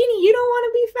too skinny. You don't want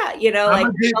to be fat,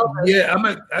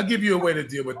 I'll give you a way to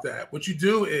deal with that. What you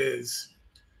do is,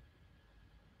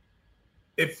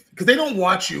 because they don't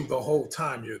watch you the whole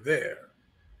time you're there,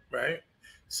 right?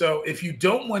 So if you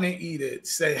don't want to eat it,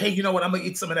 say, hey, you know what? I'm gonna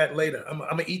eat some of that later. I'm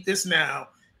gonna eat this now,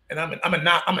 and I'm gonna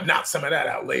knock some of that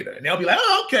out later. And they'll be like,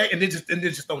 oh, okay, and they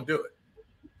just don't do it.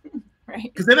 Right.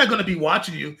 Because they're not going to be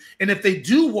watching you. And if they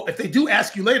do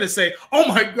ask you later, say, oh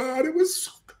my God, it was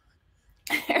so good.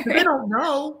 Right. They don't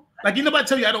know. Like, if I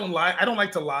tell you I don't lie, I don't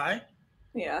like to lie.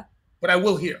 Yeah. But I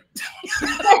will hear.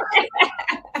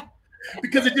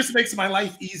 Because it just makes my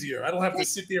life easier. I don't have to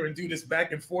sit there and do this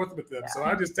back and forth with them. Yeah. So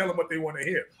I just tell them what they want to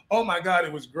hear. Oh my God,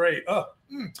 it was great.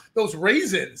 Those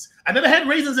raisins. I never had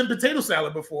raisins in potato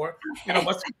salad before.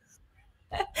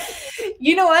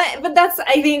 You know what? But that's,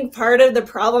 I think, part of the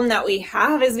problem that we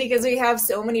have is because we have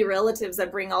so many relatives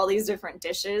that bring all these different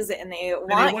dishes and they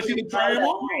want you to try them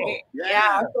all. Right?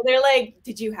 Yeah. So they're like,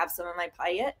 did you have some of my pie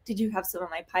yet? Did you have some of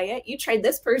my pie yet? You tried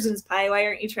this person's pie. Why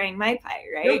aren't you trying my pie?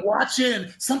 Right. They're watching.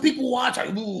 Some people watch. Like,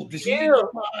 ooh, did you eat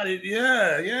my pie?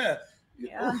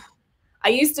 Yeah. I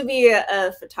used to be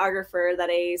a photographer that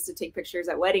I used to take pictures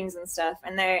at weddings and stuff.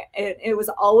 And it was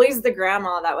always the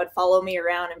grandma that would follow me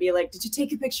around and be like, did you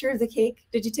take a picture of the cake?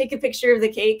 Did you take a picture of the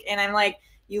cake? And I'm like,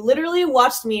 you literally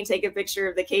watched me take a picture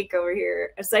of the cake over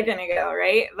here a second ago,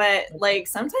 right? But like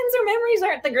sometimes their memories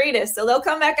aren't the greatest. So they'll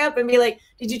come back up and be like,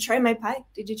 did you try my pie?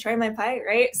 Did you try my pie?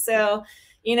 Right? So,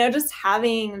 just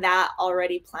having that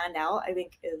already planned out, I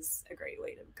think is a great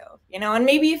way to go. And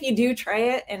maybe if you do try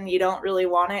it and you don't really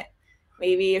want it,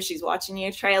 maybe if she's watching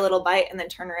you, try a little bite and then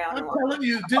turn around. I'm telling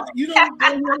you, you don't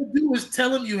want to do is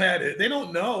tell them you had it. They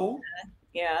don't know.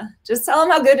 Yeah. Just tell them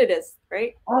how good it is,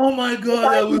 right? Oh my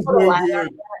God, that was so good.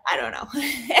 I don't know.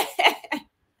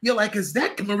 You're like, is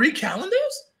that Marie Callender's?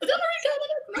 Is that Marie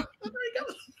Callender? No, Marie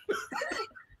Callender.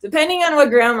 Depending on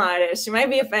what grandma it is, she might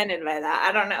be offended by that.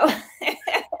 I don't know.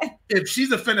 If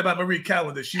she's offended by Marie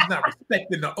Callender, she's not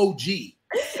respecting the OG.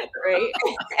 Right.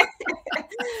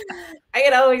 I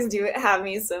could always have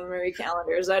me some Marie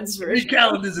Callender's. That's for Marie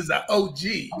Callender's is an OG.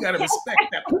 You gotta respect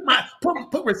that.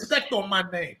 Put respect on my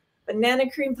name. Banana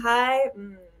cream pie.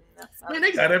 Man,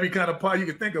 they got every kind of pie you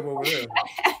can think of over there.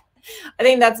 I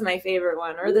think that's my favorite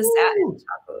one, or the satin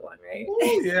chocolate one, right?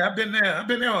 Ooh, yeah, I've been there. I've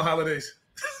been there on holidays.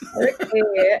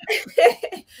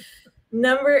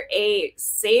 Number 8,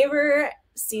 savor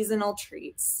seasonal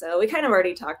treats. So we kind of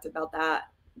already talked about that.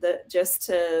 Just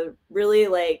to really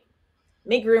like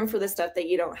make room for the stuff that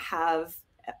you don't have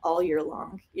all year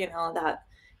long, that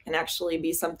can actually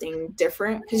be something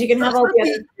different because you can have all the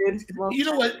other food. You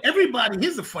know what? Everybody,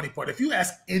 here's the funny part. If you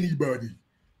ask anybody,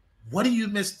 what do you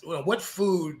miss? What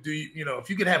food do you, if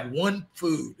you could have one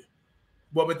food,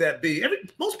 what would that be?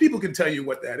 Most people can tell you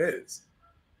what that is.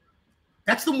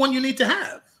 That's the one you need to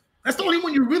have. That's the only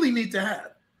one you really need to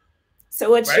have. So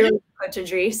what's yours, Coach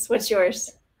Idris? What's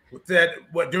yours?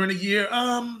 During the year?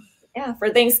 Yeah, for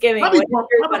Thanksgiving.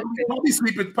 Probably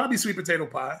sweet potato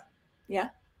pie. Yeah.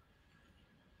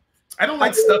 I don't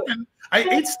like stuffing. I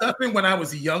ate stuffing when I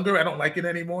was younger. I don't like it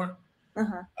anymore.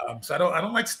 Uh-huh. So I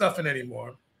don't like stuffing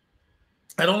anymore.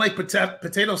 I don't like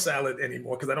potato salad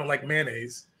anymore because I don't like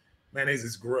mayonnaise. Mayonnaise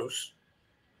is gross.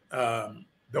 Don't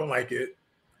like it.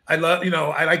 I love,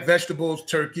 I like vegetables,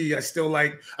 turkey. I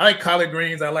like collard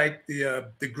greens. I like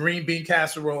the green bean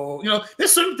casserole.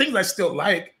 There's certain things I still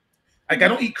like. Like I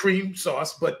don't eat cream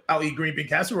sauce, but I'll eat green bean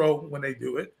casserole when they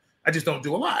do it. I just don't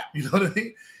do a lot. You know what I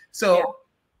mean? So,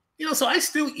 so I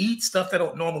still eat stuff that I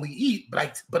don't normally eat,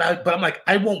 but I'm like,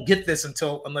 I won't get this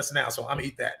unless now. So I'm gonna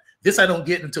eat that. This I don't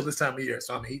get until this time of year.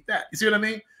 So I'm gonna eat that. You see what I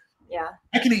mean? Yeah.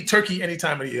 I can eat turkey any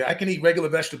time of the year. I can eat regular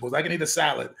vegetables. I can eat a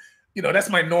salad. That's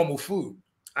my normal food.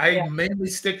 I mainly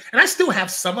stick, and I still have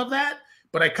some of that,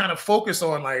 but I kind of focus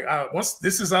on like once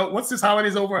this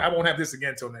holiday's over, I won't have this again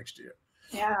until next year.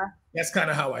 Yeah. That's kind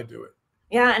of how I do it.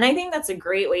 Yeah, and I think that's a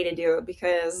great way to do it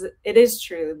because it is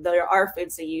true. There are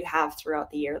foods that you have throughout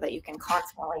the year that you can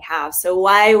constantly have. So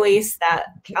why waste that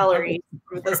calorie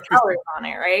with those calories on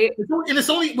it, right? And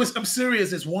I'm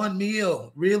serious, it's one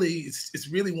meal. Really, it's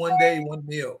really one day, one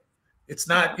meal. It's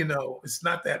not, it's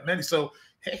not that many. So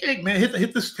hey man,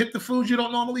 hit the foods you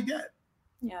don't normally get.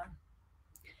 Yeah.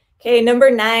 Okay, number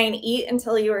 9, eat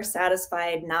until you are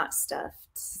satisfied, not stuffed.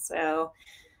 So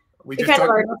we just talked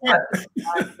about that.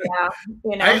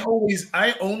 Yeah,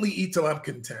 I only eat till I'm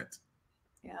content.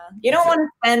 Yeah, you don't want to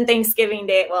spend Thanksgiving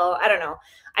Day. Well, I don't know.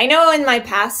 I know in my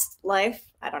past life,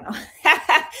 I don't know.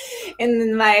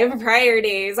 In my prior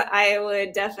days, I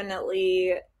would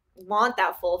definittive want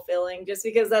that fulfilling just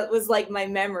because that was like my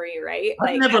memory, right?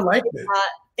 I never liked it.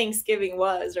 Thanksgiving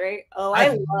was, right. Oh,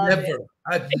 I love it.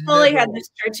 I totally had the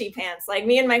stretchy pants. Like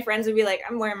me and my friends would be like,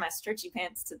 I'm wearing my stretchy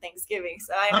pants to Thanksgiving.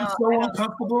 So I'm so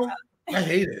uncomfortable. I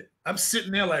hate it. I'm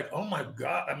sitting there like, oh my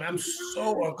God. I mean, I'm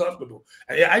so uncomfortable.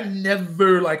 I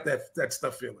never like that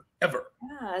stuff feeling ever.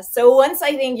 Yeah. So once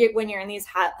I think when you're in these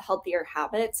healthier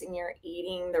habits and you're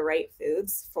eating the right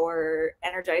foods for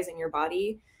energizing your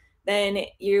body, then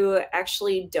you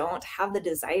actually don't have the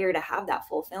desire to have that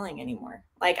full feeling anymore.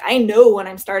 Like I know when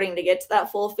I'm starting to get to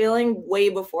that full feeling way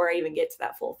before I even get to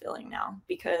that full feeling now,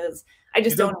 because I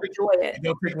just don't enjoy it. It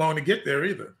don't take long to get there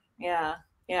either. Yeah.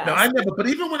 Yeah. No, I never, but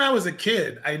even when I was a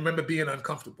kid, I remember being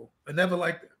uncomfortable. I never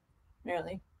liked it.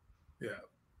 Really? Yeah.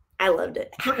 I loved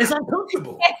it. It's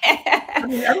uncomfortable. I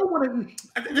mean, I don't want to,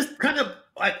 I just kind of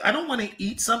like, I don't want to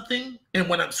eat something.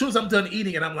 And as soon as I'm done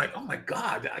eating it, I'm like, oh my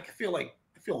God, I feel like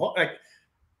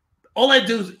all I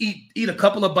do is eat a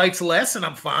couple of bites less and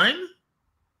I'm fine.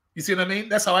 You see what I mean?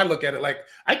 That's how I look at it. Like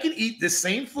I can eat this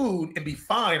same food and be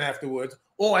fine afterwards,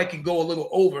 or I can go a little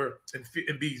over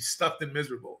and be stuffed and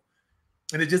miserable.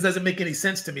 And it just doesn't make any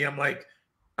sense to me. I'm like,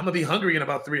 I'm gonna be hungry in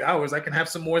about 3 hours. I can have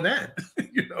some more then,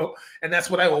 and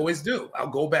that's what I always do. I'll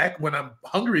go back when I'm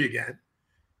hungry again,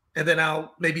 and then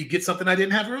I'll maybe get something I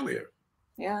didn't have earlier.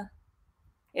 Yeah.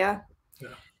 Yeah.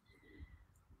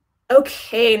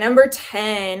 Okay, number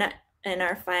 10 and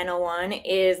our final one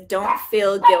is don't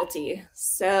feel guilty.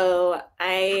 So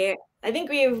I think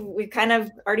we kind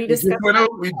of already discussed.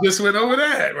 We just went over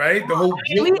that, right? The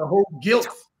whole guilt.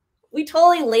 We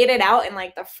totally laid it out in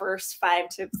like the first 5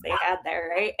 tips they had there,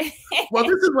 right? Well,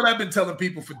 this is what I've been telling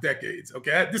people for decades.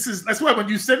 Okay, that's why when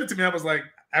you said it to me, I was like,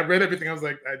 I read everything. I was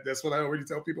like, that's what I already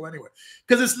tell people anyway.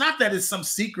 Because it's not that it's some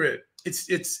secret.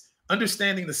 It's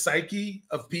understanding the psyche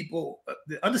of people,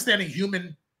 understanding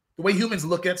the way humans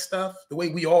look at stuff, the way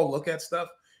we all look at stuff.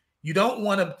 You don't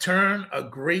want to turn a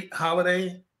great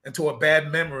holiday into a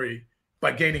bad memory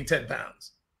by gaining 10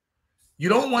 pounds. You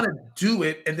don't want to do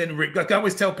it. And then, like I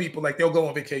always tell people, like they'll go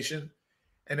on vacation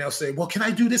and they'll say, well, can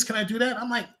I do this? Can I do that? I'm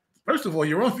like, first of all,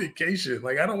 you're on vacation.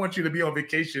 Like, I don't want you to be on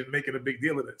vacation making a big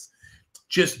deal of this.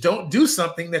 Just don't do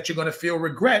something that you're going to feel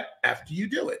regret after you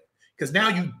do it. Because now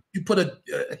you put a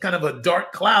kind of a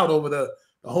dark cloud over the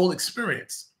whole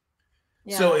experience.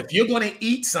 Yeah. So if you're going to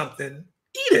eat something,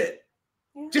 eat it.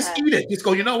 Yeah. Just eat it. Just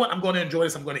go, you know what? I'm going to enjoy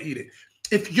this. I'm going to eat it.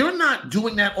 If you're not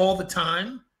doing that all the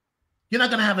time, you're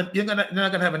not going to have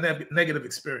a negative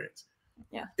experience.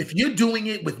 Yeah. If you're doing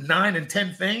it with 9 and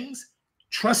 10 things,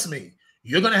 trust me,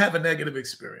 you're going to have a negative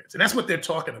experience. And that's what they're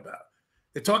talking about.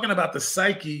 They're talking about the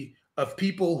psyche of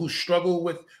people who struggle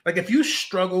with, like if you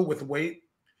struggle with weight,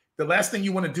 the last thing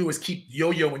you want to do is keep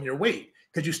yo-yoing your weight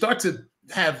because you start to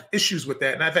have issues with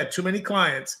that. And I've had too many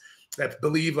clients that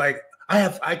believe like,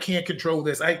 I can't control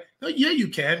this. No, yeah, you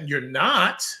can. You're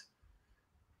not.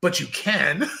 But you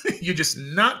can. You're just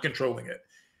not controlling it.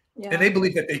 Yeah. And they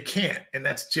believe that they can't. And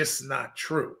that's just not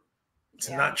true. It's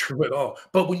not true at all.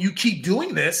 But when you keep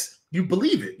doing this, you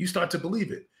believe it. You start to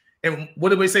believe it. And what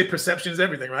do we say? Perception is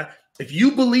everything, right? If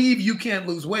you believe you can't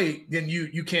lose weight, then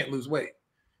you can't lose weight.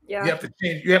 Yeah.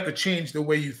 You have to change the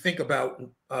way you think about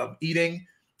eating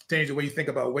change the way you think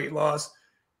about weight loss,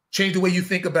 change the way you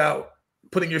think about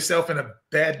putting yourself in a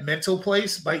bad mental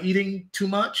place by eating too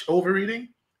much, overeating.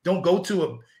 Don't go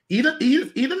to eat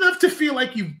enough to feel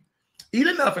like you eat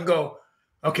enough and go,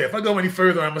 okay, if I go any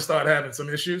further, I'm gonna start having some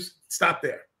issues. Stop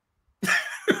there.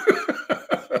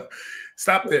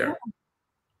 Stop there.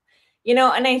 You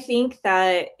know, and I think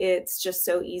that it's just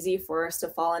so easy for us to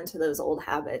fall into those old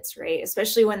habits, right?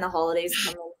 Especially when the holidays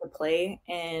come into play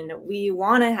and we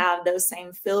want to have those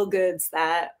same feel goods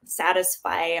that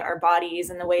satisfy our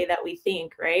bodies and the way that we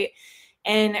think, right?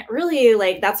 And really,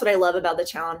 like, that's what I love about the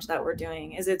challenge that we're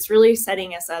doing is it's really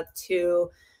setting us up to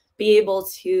be able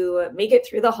to make it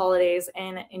through the holidays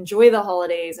and enjoy the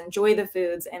holidays, enjoy the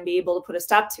foods, and be able to put a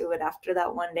stop to it after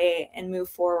that one day and move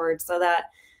forward so that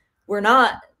we're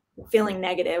not feeling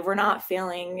negative. We're not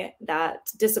feeling that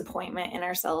disappointment in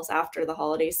ourselves after the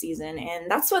holiday season.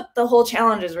 And that's what the whole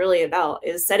challenge is really about,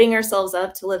 is setting ourselves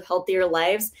up to live healthier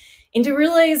lives and to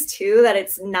realize too that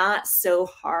it's not so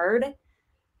hard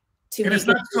to and it's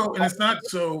not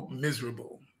so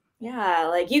miserable. Yeah,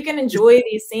 like you can enjoy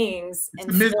these things.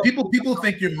 And people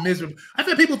think you're miserable. I've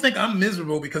had people think I'm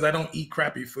miserable because I don't eat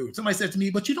crappy food. Somebody said to me,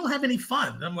 but you don't have any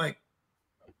fun. And I'm like,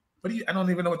 I don't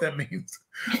even know what that means.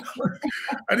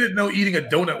 I didn't know eating a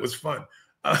donut was fun.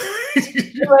 Like,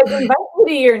 invite me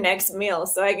to your next meal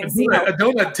so I can see a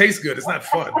donut tastes good. It's not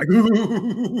fun.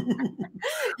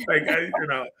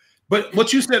 But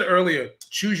what you said earlier,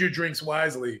 choose your drinks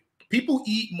wisely. People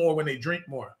eat more when they drink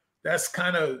more. That's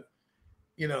kind of,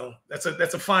 that's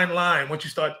a fine line. Once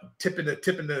you start tipping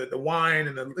the wine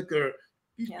and the liquor,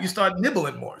 you start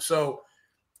nibbling more. So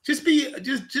just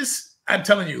I'm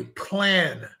telling you,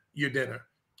 plan your dinner.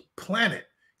 Plan it.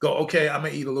 Go, okay, I'm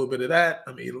gonna eat a little bit of that.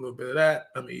 I'm gonna eat a little bit of that.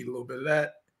 I'm gonna eat a little bit of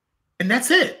that. And that's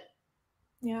it.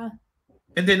 Yeah.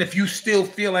 And then if you still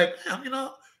feel like,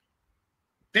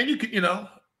 then you could,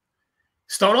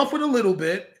 start off with a little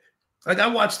bit. Like I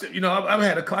watched,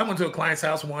 I went to a client's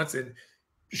house once and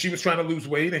she was trying to lose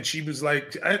weight and she was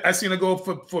like, I seen her go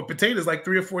for potatoes like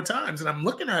 3 or 4 times. And I'm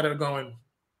looking at her going,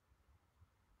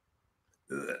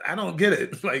 I don't get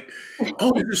it. Like,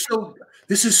 oh,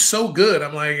 this is so good.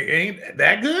 I'm like, ain't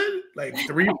that good? Like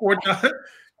 3 or 4 times.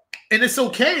 And it's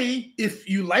okay if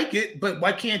you like it, but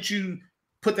why can't you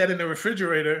put that in the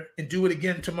refrigerator and do it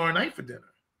again tomorrow night for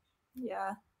dinner?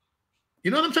 Yeah.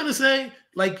 You know what I'm trying to say?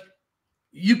 Like,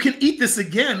 you can eat this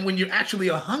again when you actually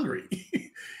are hungry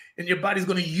and your body's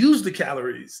going to use the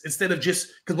calories instead of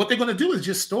because what they're going to do is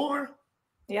just store.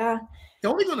 Yeah.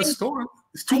 They're only going to store.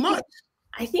 It's too much.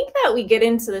 I think that we get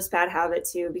into this bad habit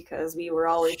too, because we were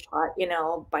always taught,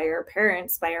 by our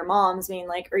parents, by our moms being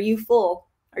like, are you full?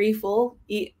 Are you full?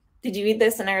 Did you eat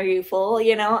this and are you full?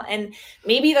 And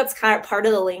maybe that's kind of part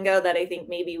of the lingo that I think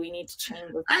maybe we need to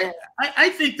change. I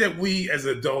think that we as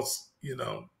adults, you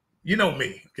know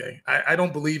me, okay? I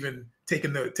don't believe in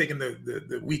taking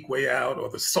the weak way out or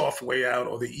the soft way out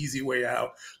or the easy way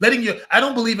out. I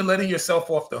don't believe in letting yourself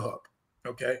off the hook,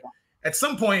 okay? At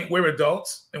some point, we're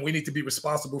adults and we need to be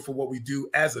responsible for what we do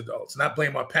as adults, not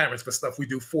blame our parents for stuff we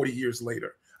do 40 years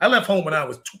later. I left home when I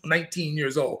was 19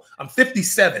 years old. I'm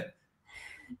 57.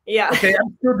 Yeah. Okay,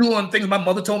 I'm still doing things my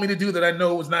mother told me to do that I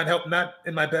know was not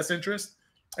in my best interest.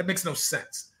 That makes no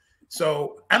sense.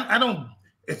 So I don't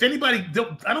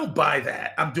buy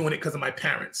that. I'm doing it because of my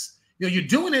parents. You're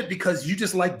doing it because you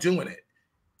just like doing it.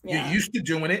 Yeah. You're used to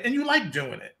doing it and you like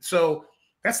doing it. So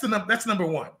that's number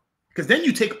one. Because then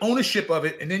you take ownership of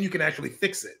it and then you can actually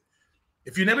fix it.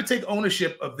 If you never take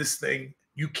ownership of this thing,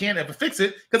 you can't ever fix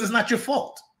it because it's not your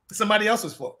fault. It's somebody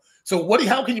else's fault. So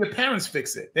how can your parents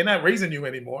fix it? They're not raising you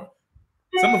anymore.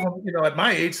 Some of them, at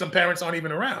my age, some parents aren't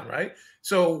even around, right?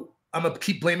 So I'm going to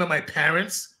keep blaming my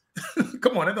parents.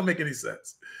 Come on, that don't make any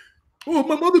sense. Oh,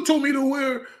 my mother told me to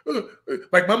wear,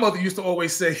 like my mother used to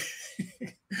always say,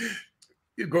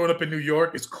 growing up in New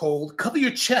York, it's cold. Cover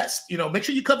your chest. Make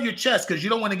sure you cover your chest because you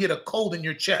don't want to get a cold in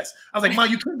your chest. I was like, Mom,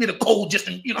 you couldn't get a cold just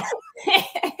in,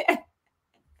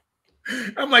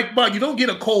 I'm like, Mom, you don't get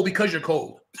a cold because you're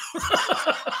cold.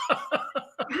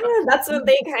 That's what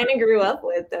they kind of grew up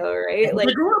with, though, right? Like,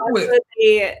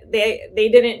 they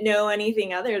didn't know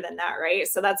anything other than that, right?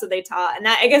 So that's what they taught, and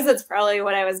I guess that's probably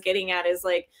what I was getting at. Is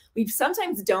like we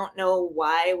sometimes don't know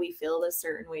why we feel the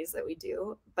certain ways that we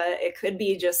do, but it could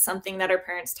be just something that our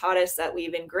parents taught us that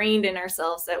we've ingrained in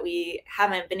ourselves that we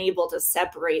haven't been able to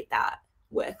separate that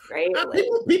with, right?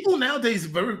 People nowadays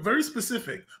very, very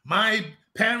specific. My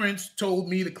parents told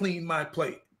me to clean my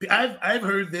plate. I've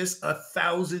heard this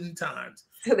 1,000 times.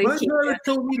 So my parents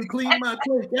told me to clean my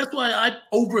plate. That's why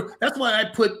I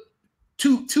put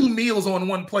two meals on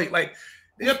one plate. Like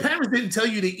your parents didn't tell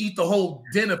you to eat the whole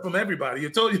dinner from everybody.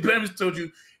 Your parents told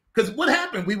you Because what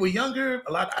happened? We were younger,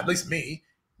 a lot, at least me.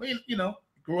 You know,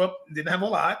 grew up, didn't have a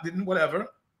lot, didn't whatever.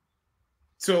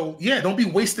 So yeah, don't be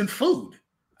wasting food.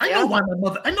 I know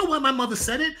why my mother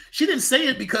said it. She didn't say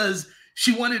it because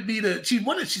she wanted me to. She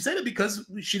said it because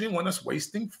she didn't want us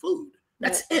wasting food.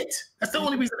 That's it. That's the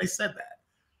only reason they said that.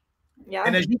 Yeah.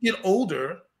 And as you get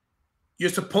older, you're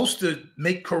supposed to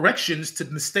make corrections to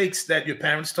mistakes that your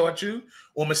parents taught you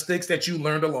or mistakes that you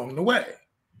learned along the way.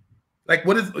 Like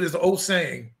what is the old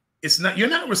saying? It's not, you're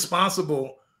not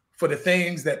responsible for the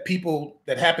things that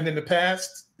happened in the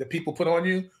past that people put on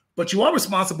you, but you are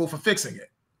responsible for fixing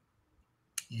it.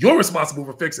 You're responsible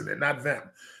for fixing it, not them.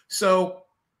 So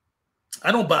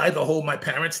I don't buy the whole my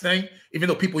parents thing, even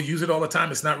though people use it all the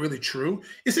time. It's not really true.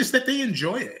 It's just that they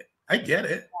enjoy it. I get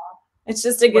it. It's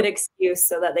just a good excuse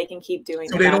so that they can keep doing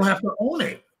it. So they don't have to own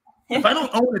it. If I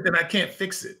don't own it, then I can't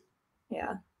fix it.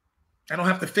 Yeah. I don't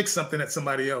have to fix something that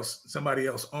somebody else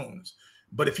owns.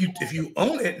 But if you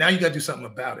own it, now you got to do something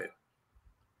about it.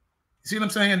 You see what I'm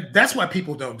saying? That's why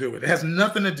people don't do it. It has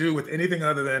nothing to do with anything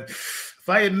other than if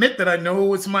I admit that I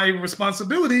know it's my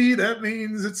responsibility, that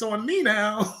means it's on me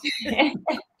now.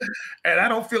 And I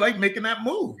don't feel like making that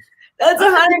move. That's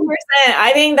 100%.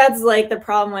 I think that's like the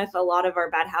problem with a lot of our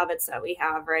bad habits that we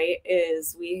have, right?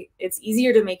 It's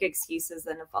easier to make excuses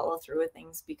than to follow through with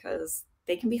things because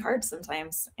they can be hard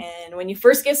sometimes. And when you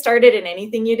first get started in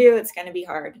anything you do, it's going to be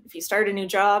hard. If you start a new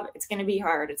job, it's going to be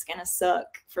hard. It's going to suck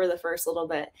for the first little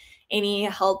bit. Any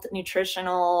health,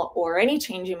 nutritional, or any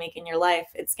change you make in your life,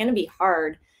 it's going to be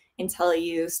hard until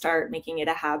you start making it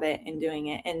a habit and doing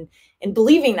it and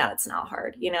believing that it's not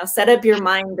hard. You know, set up your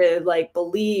mind to like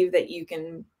believe that you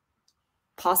can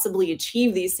possibly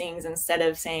achieve these things instead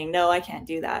of saying, no, I can't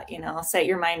do that. You know, set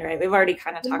your mind right. We've already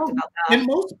kind of talked about that.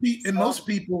 And most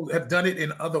people have done it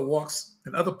in other walks,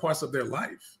 in other parts of their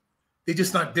life. They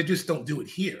just don't do it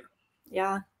here.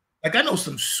 Yeah. Like I know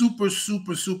some super,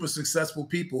 super, super successful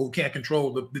people who can't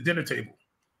control the dinner table.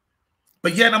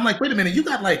 But yet I'm like, wait a minute, you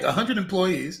got like 100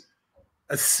 employees,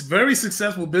 a very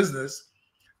successful business.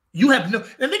 You have no,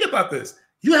 and think about this.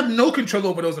 You have no control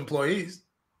over those employees.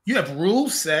 You have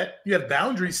rules set, you have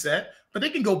boundaries set, but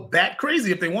they can go bat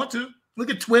crazy if they want to.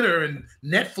 Look at Twitter and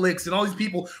Netflix and all these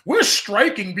people. We're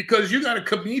striking because you got a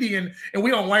comedian and we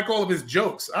don't like all of his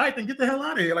jokes. All right, then get the hell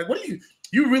out of here. Like, what do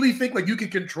you really think like you can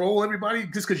control everybody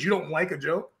just because you don't like a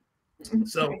joke?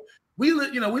 So we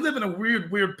live in a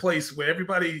weird place where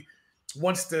everybody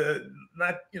wants to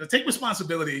not, take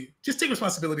responsibility. Just take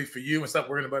responsibility for you and stop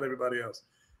worrying about everybody else.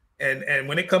 And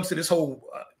when it comes to this whole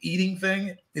eating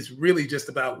thing, it's really just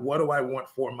about what do I want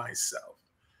for myself?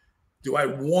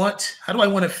 How do I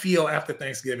want to feel after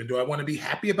Thanksgiving? Do I want to be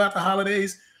happy about the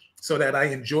holidays so that I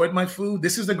enjoyed my food?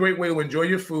 This is a great way to enjoy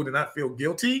your food and not feel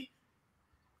guilty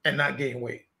and not gain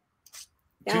weight.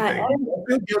 Yeah. You won't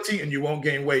feel guilty and you won't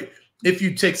gain weight if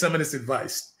you take some of this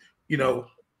advice.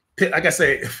 Like I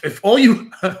say, if all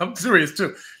you, I'm serious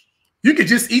too, you could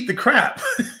just eat the crap.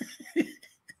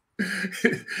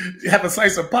 Have a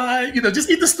slice of pie, just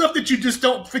eat the stuff that you just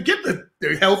don't forget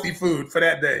the healthy food for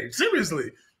that day.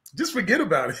 Seriously, just forget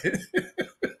about it.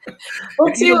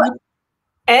 Well,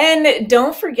 and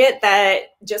don't forget that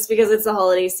just because it's the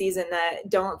holiday season, that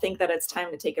don't think that it's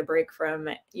time to take a break from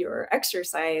your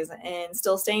exercise and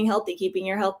still staying healthy, keeping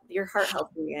your heart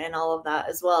healthy and all of that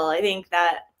as well. I think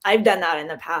that I've done that in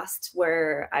the past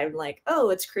where I'm like, oh,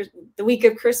 it's the week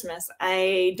of Christmas.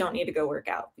 I don't need to go work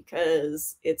out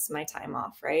because it's my time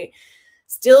off, right?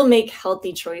 Still make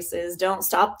healthy choices. Don't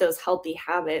stop those healthy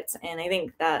habits. And I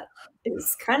think that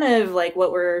is kind of like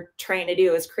what we're trying to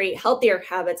do is create healthier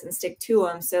habits and stick to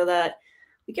them so that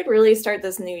we could really start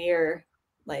this new year.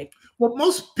 Well,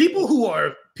 most people who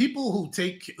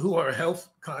are health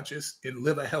conscious and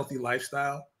live a healthy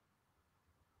lifestyle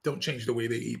don't change the way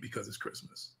they eat because it's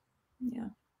Christmas. Yeah.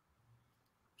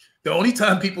 The only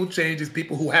time people change is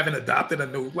people who haven't adopted a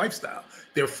new lifestyle.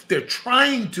 They're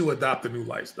trying to adopt a new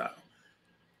lifestyle.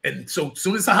 And so as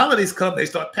soon as the holidays come, they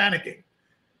start panicking.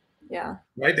 Yeah.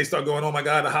 Right? They start going, oh my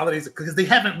God, the holidays, because they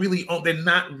haven't really, they're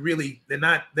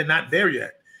not there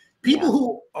yet. People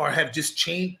who have just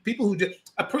changed, people who just,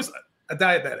 a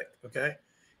diabetic, okay?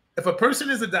 If a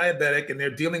person is a diabetic and they're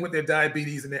dealing with their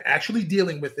diabetes and they're actually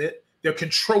dealing with it, they're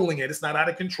controlling it. It's not out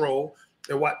of control.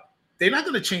 They're not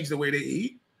going to change the way they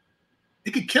eat.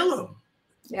 It could kill them.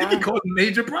 Yeah. It could cause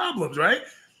major problems, right?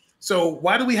 So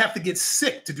why do we have to get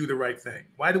sick to do the right thing?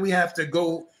 Why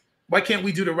can't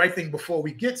we do the right thing before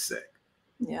we get sick?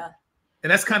 Yeah.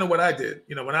 And that's kind of what I did.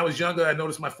 When I was younger, I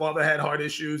noticed my father had heart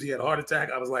issues. He had a heart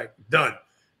attack. I was like, done.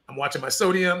 I'm watching my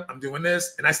sodium. I'm doing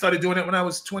this. And I started doing it when I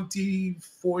was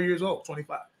 24 years old,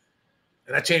 25.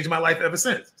 And I changed my life ever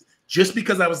since. just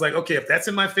because I was like, okay, if that's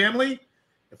in my family,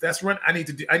 if that's run, I need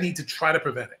to try to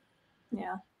prevent it.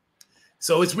 Yeah.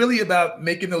 So it's really about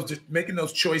making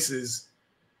those choices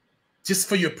just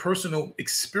for your personal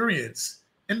experience.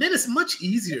 And then it's much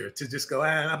easier to just go,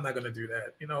 I'm not going to do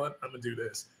that. You know what? I'm going to do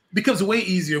this. It becomes way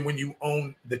easier when you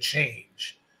own the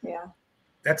change. Yeah.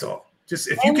 That's all. Just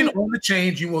if you can own the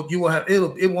change, you will have, it'll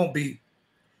be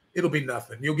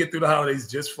nothing. You'll get through the holidays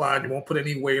just fine. You won't put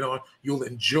any weight on. You'll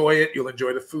enjoy it. You'll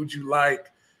enjoy the food you like.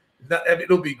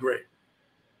 It'll be great.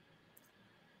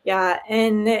 Yeah.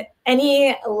 And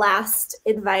any last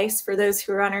advice for those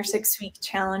who are on our 6-week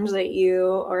challenge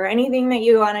or anything that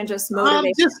you want to just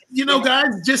motivate?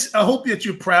 Guys, I hope that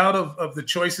you're proud of the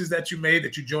choices that you made,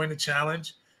 that you joined the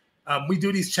challenge. We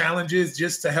do these challenges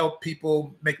just to help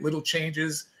people make little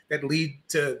changes that lead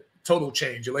to total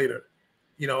change later.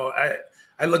 You know,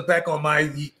 I look back on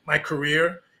my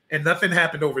career and nothing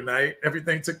happened overnight.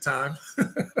 Everything took time.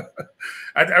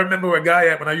 I remember a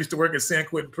guy when I used to work at San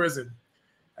Quentin Prison.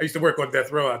 I used to work on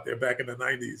death row out there back in the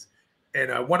 90s.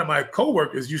 And one of my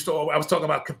coworkers I was talking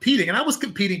about competing, and I was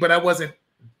competing, but I wasn't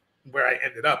where I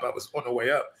ended up. I was on the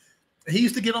way up. And he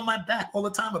used to get on my back all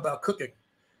the time about cooking.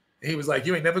 And he was like,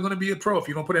 you ain't never going to be a pro if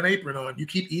you don't put an apron on. You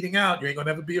keep eating out, you ain't going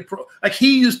to never be a pro. Like,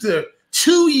 he used to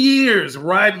 2 years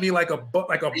ride me like a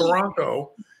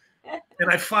bronco. And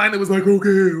I finally was like,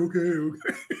 okay.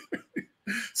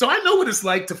 So I know what it's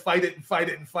like to fight it and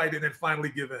finally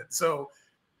give in. So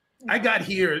I got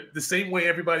here the same way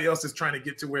everybody else is trying to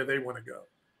get to where they want to go.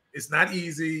 It's not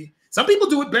easy. Some people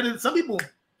do it better. Some people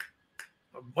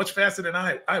are much faster than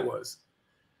I was.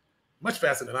 Much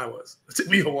faster than I was. It took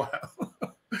me a while.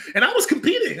 And I was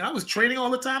competing. I was training all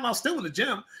the time. I was still in the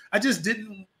gym. I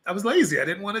was lazy. I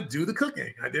didn't want to do the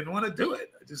cooking. I didn't want to do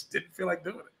it. I just didn't feel like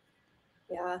doing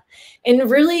it. Yeah. And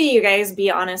really, you guys,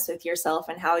 be honest with yourself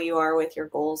and how you are with your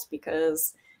goals,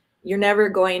 because you're never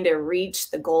going to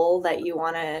reach the goal that you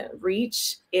want to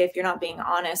reach if you're not being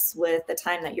honest with the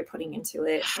time that you're putting into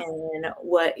it and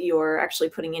what you're actually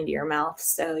putting into your mouth.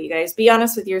 So you guys, be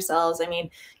honest with yourselves. I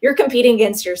mean, you're competing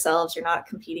against yourselves. You're not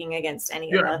competing against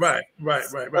any of us.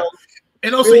 Right.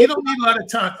 And also, you don't need a lot of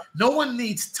time. No one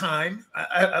needs time.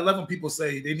 I love when people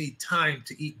say they need time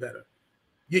to eat better.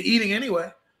 You're eating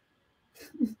anyway.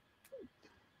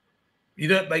 You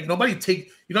know, like nobody you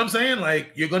know what I'm saying?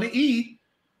 Like, you're going to eat.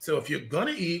 So if you're going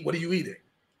to eat, what are you eating?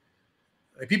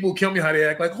 Like, people will kill me how they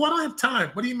act like, oh, I don't have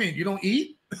time. What do you mean? You don't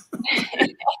eat?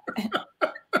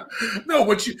 No,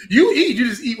 what you eat, you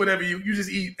just eat whatever you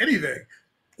just eat anything.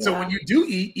 So when you do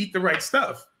eat the right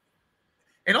stuff.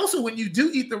 And also when you do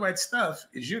eat the right stuff,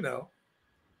 as you know,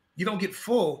 you don't get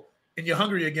full and you're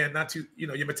hungry again,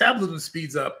 your metabolism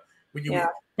speeds up when you eat.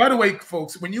 By the way,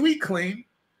 folks, when you eat clean,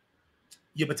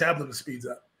 your metabolism speeds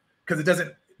up because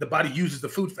the body uses the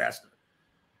food faster.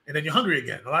 And then you're hungry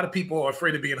again. A lot of people are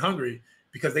afraid of being hungry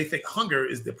because they think hunger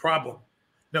is the problem.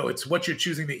 No, it's what you're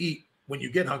choosing to eat when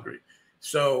you get hungry.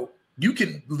 So you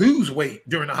can lose weight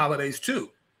during the holidays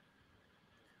too.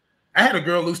 I had a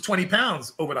girl lose 20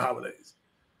 pounds over the holidays.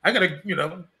 I got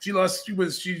she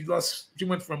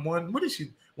went from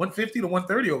 150 to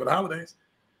 130 over the holidays.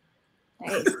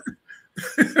 Nice.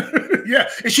 Yeah.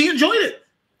 And she enjoyed it.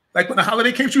 Like, when the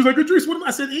holiday came, she was like, Idris, what am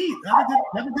I said? Eat.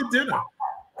 Have a good dinner.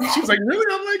 She was like, really?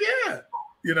 I'm like, yeah,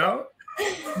 you know?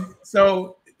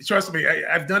 So trust me,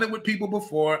 I've done it with people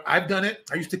before. I've done it.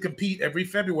 I used to compete every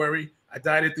February. I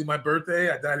dieted through my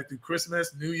birthday. I dieted through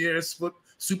Christmas, New Year's,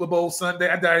 Super Bowl Sunday.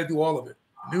 I dieted through all of it.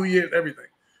 New Year's, everything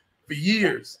for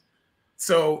years.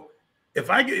 So if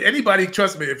I get anybody,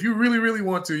 trust me, if you really, really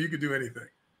want to, you can do anything.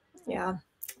 Yeah.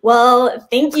 Well,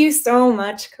 thank you so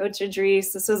much, Coach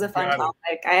Idris. This was a fun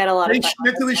topic. I had a lot of fun.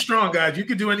 Mentally strong, guys. You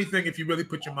can do anything if you really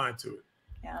put your mind to it.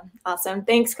 Yeah. Awesome.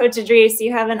 Thanks, Coach Idris.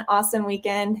 You have an awesome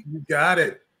weekend. You got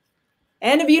it.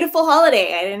 And a beautiful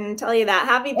holiday. I didn't tell you that.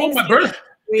 Happy Thanksgiving.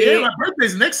 My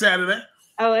birthday's next Saturday.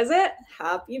 Oh, is it?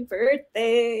 Happy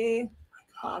birthday.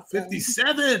 Awesome.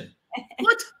 57.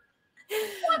 What?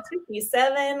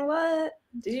 57. What?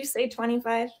 Did you say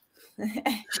 25?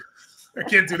 I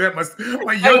can't do that.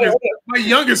 My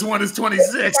youngest one is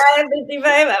 26.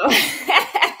 55.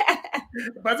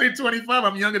 If I say 25,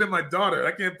 I'm younger than my daughter.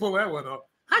 I can't pull that one off.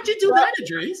 How'd you do that,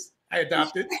 Idris? I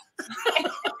adopted.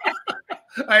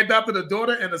 I adopted a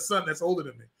daughter and a son that's older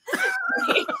than me.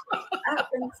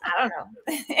 I don't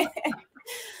know.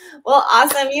 Well,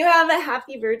 awesome. You have a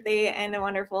happy birthday and a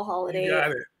wonderful holiday. You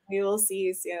got it. We will see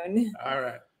you soon. All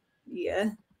right.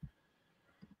 Yeah.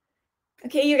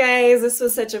 Okay, you guys, this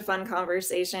was such a fun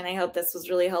conversation. I hope this was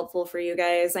really helpful for you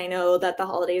guys. I know that the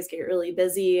holidays get really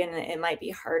busy and it might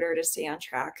be harder to stay on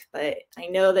track, but I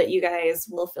know that you guys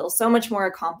will feel so much more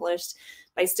accomplished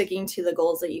by sticking to the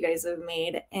goals that you guys have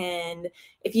made. And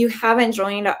if you haven't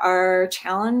joined our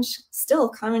challenge, still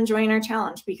come and join our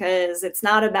challenge, because it's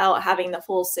not about having the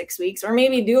full 6 weeks, or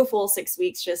maybe do a full 6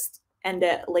 weeks, just end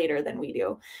it later than we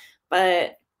do.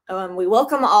 But we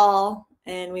welcome all,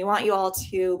 and we want you all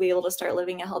to be able to start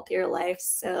living a healthier life.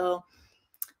 So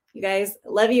you guys,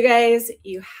 love you guys.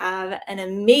 You have an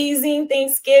amazing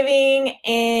Thanksgiving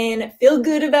and feel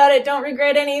good about it. Don't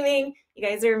regret anything. You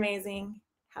guys are amazing.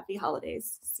 Happy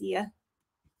holidays. See ya.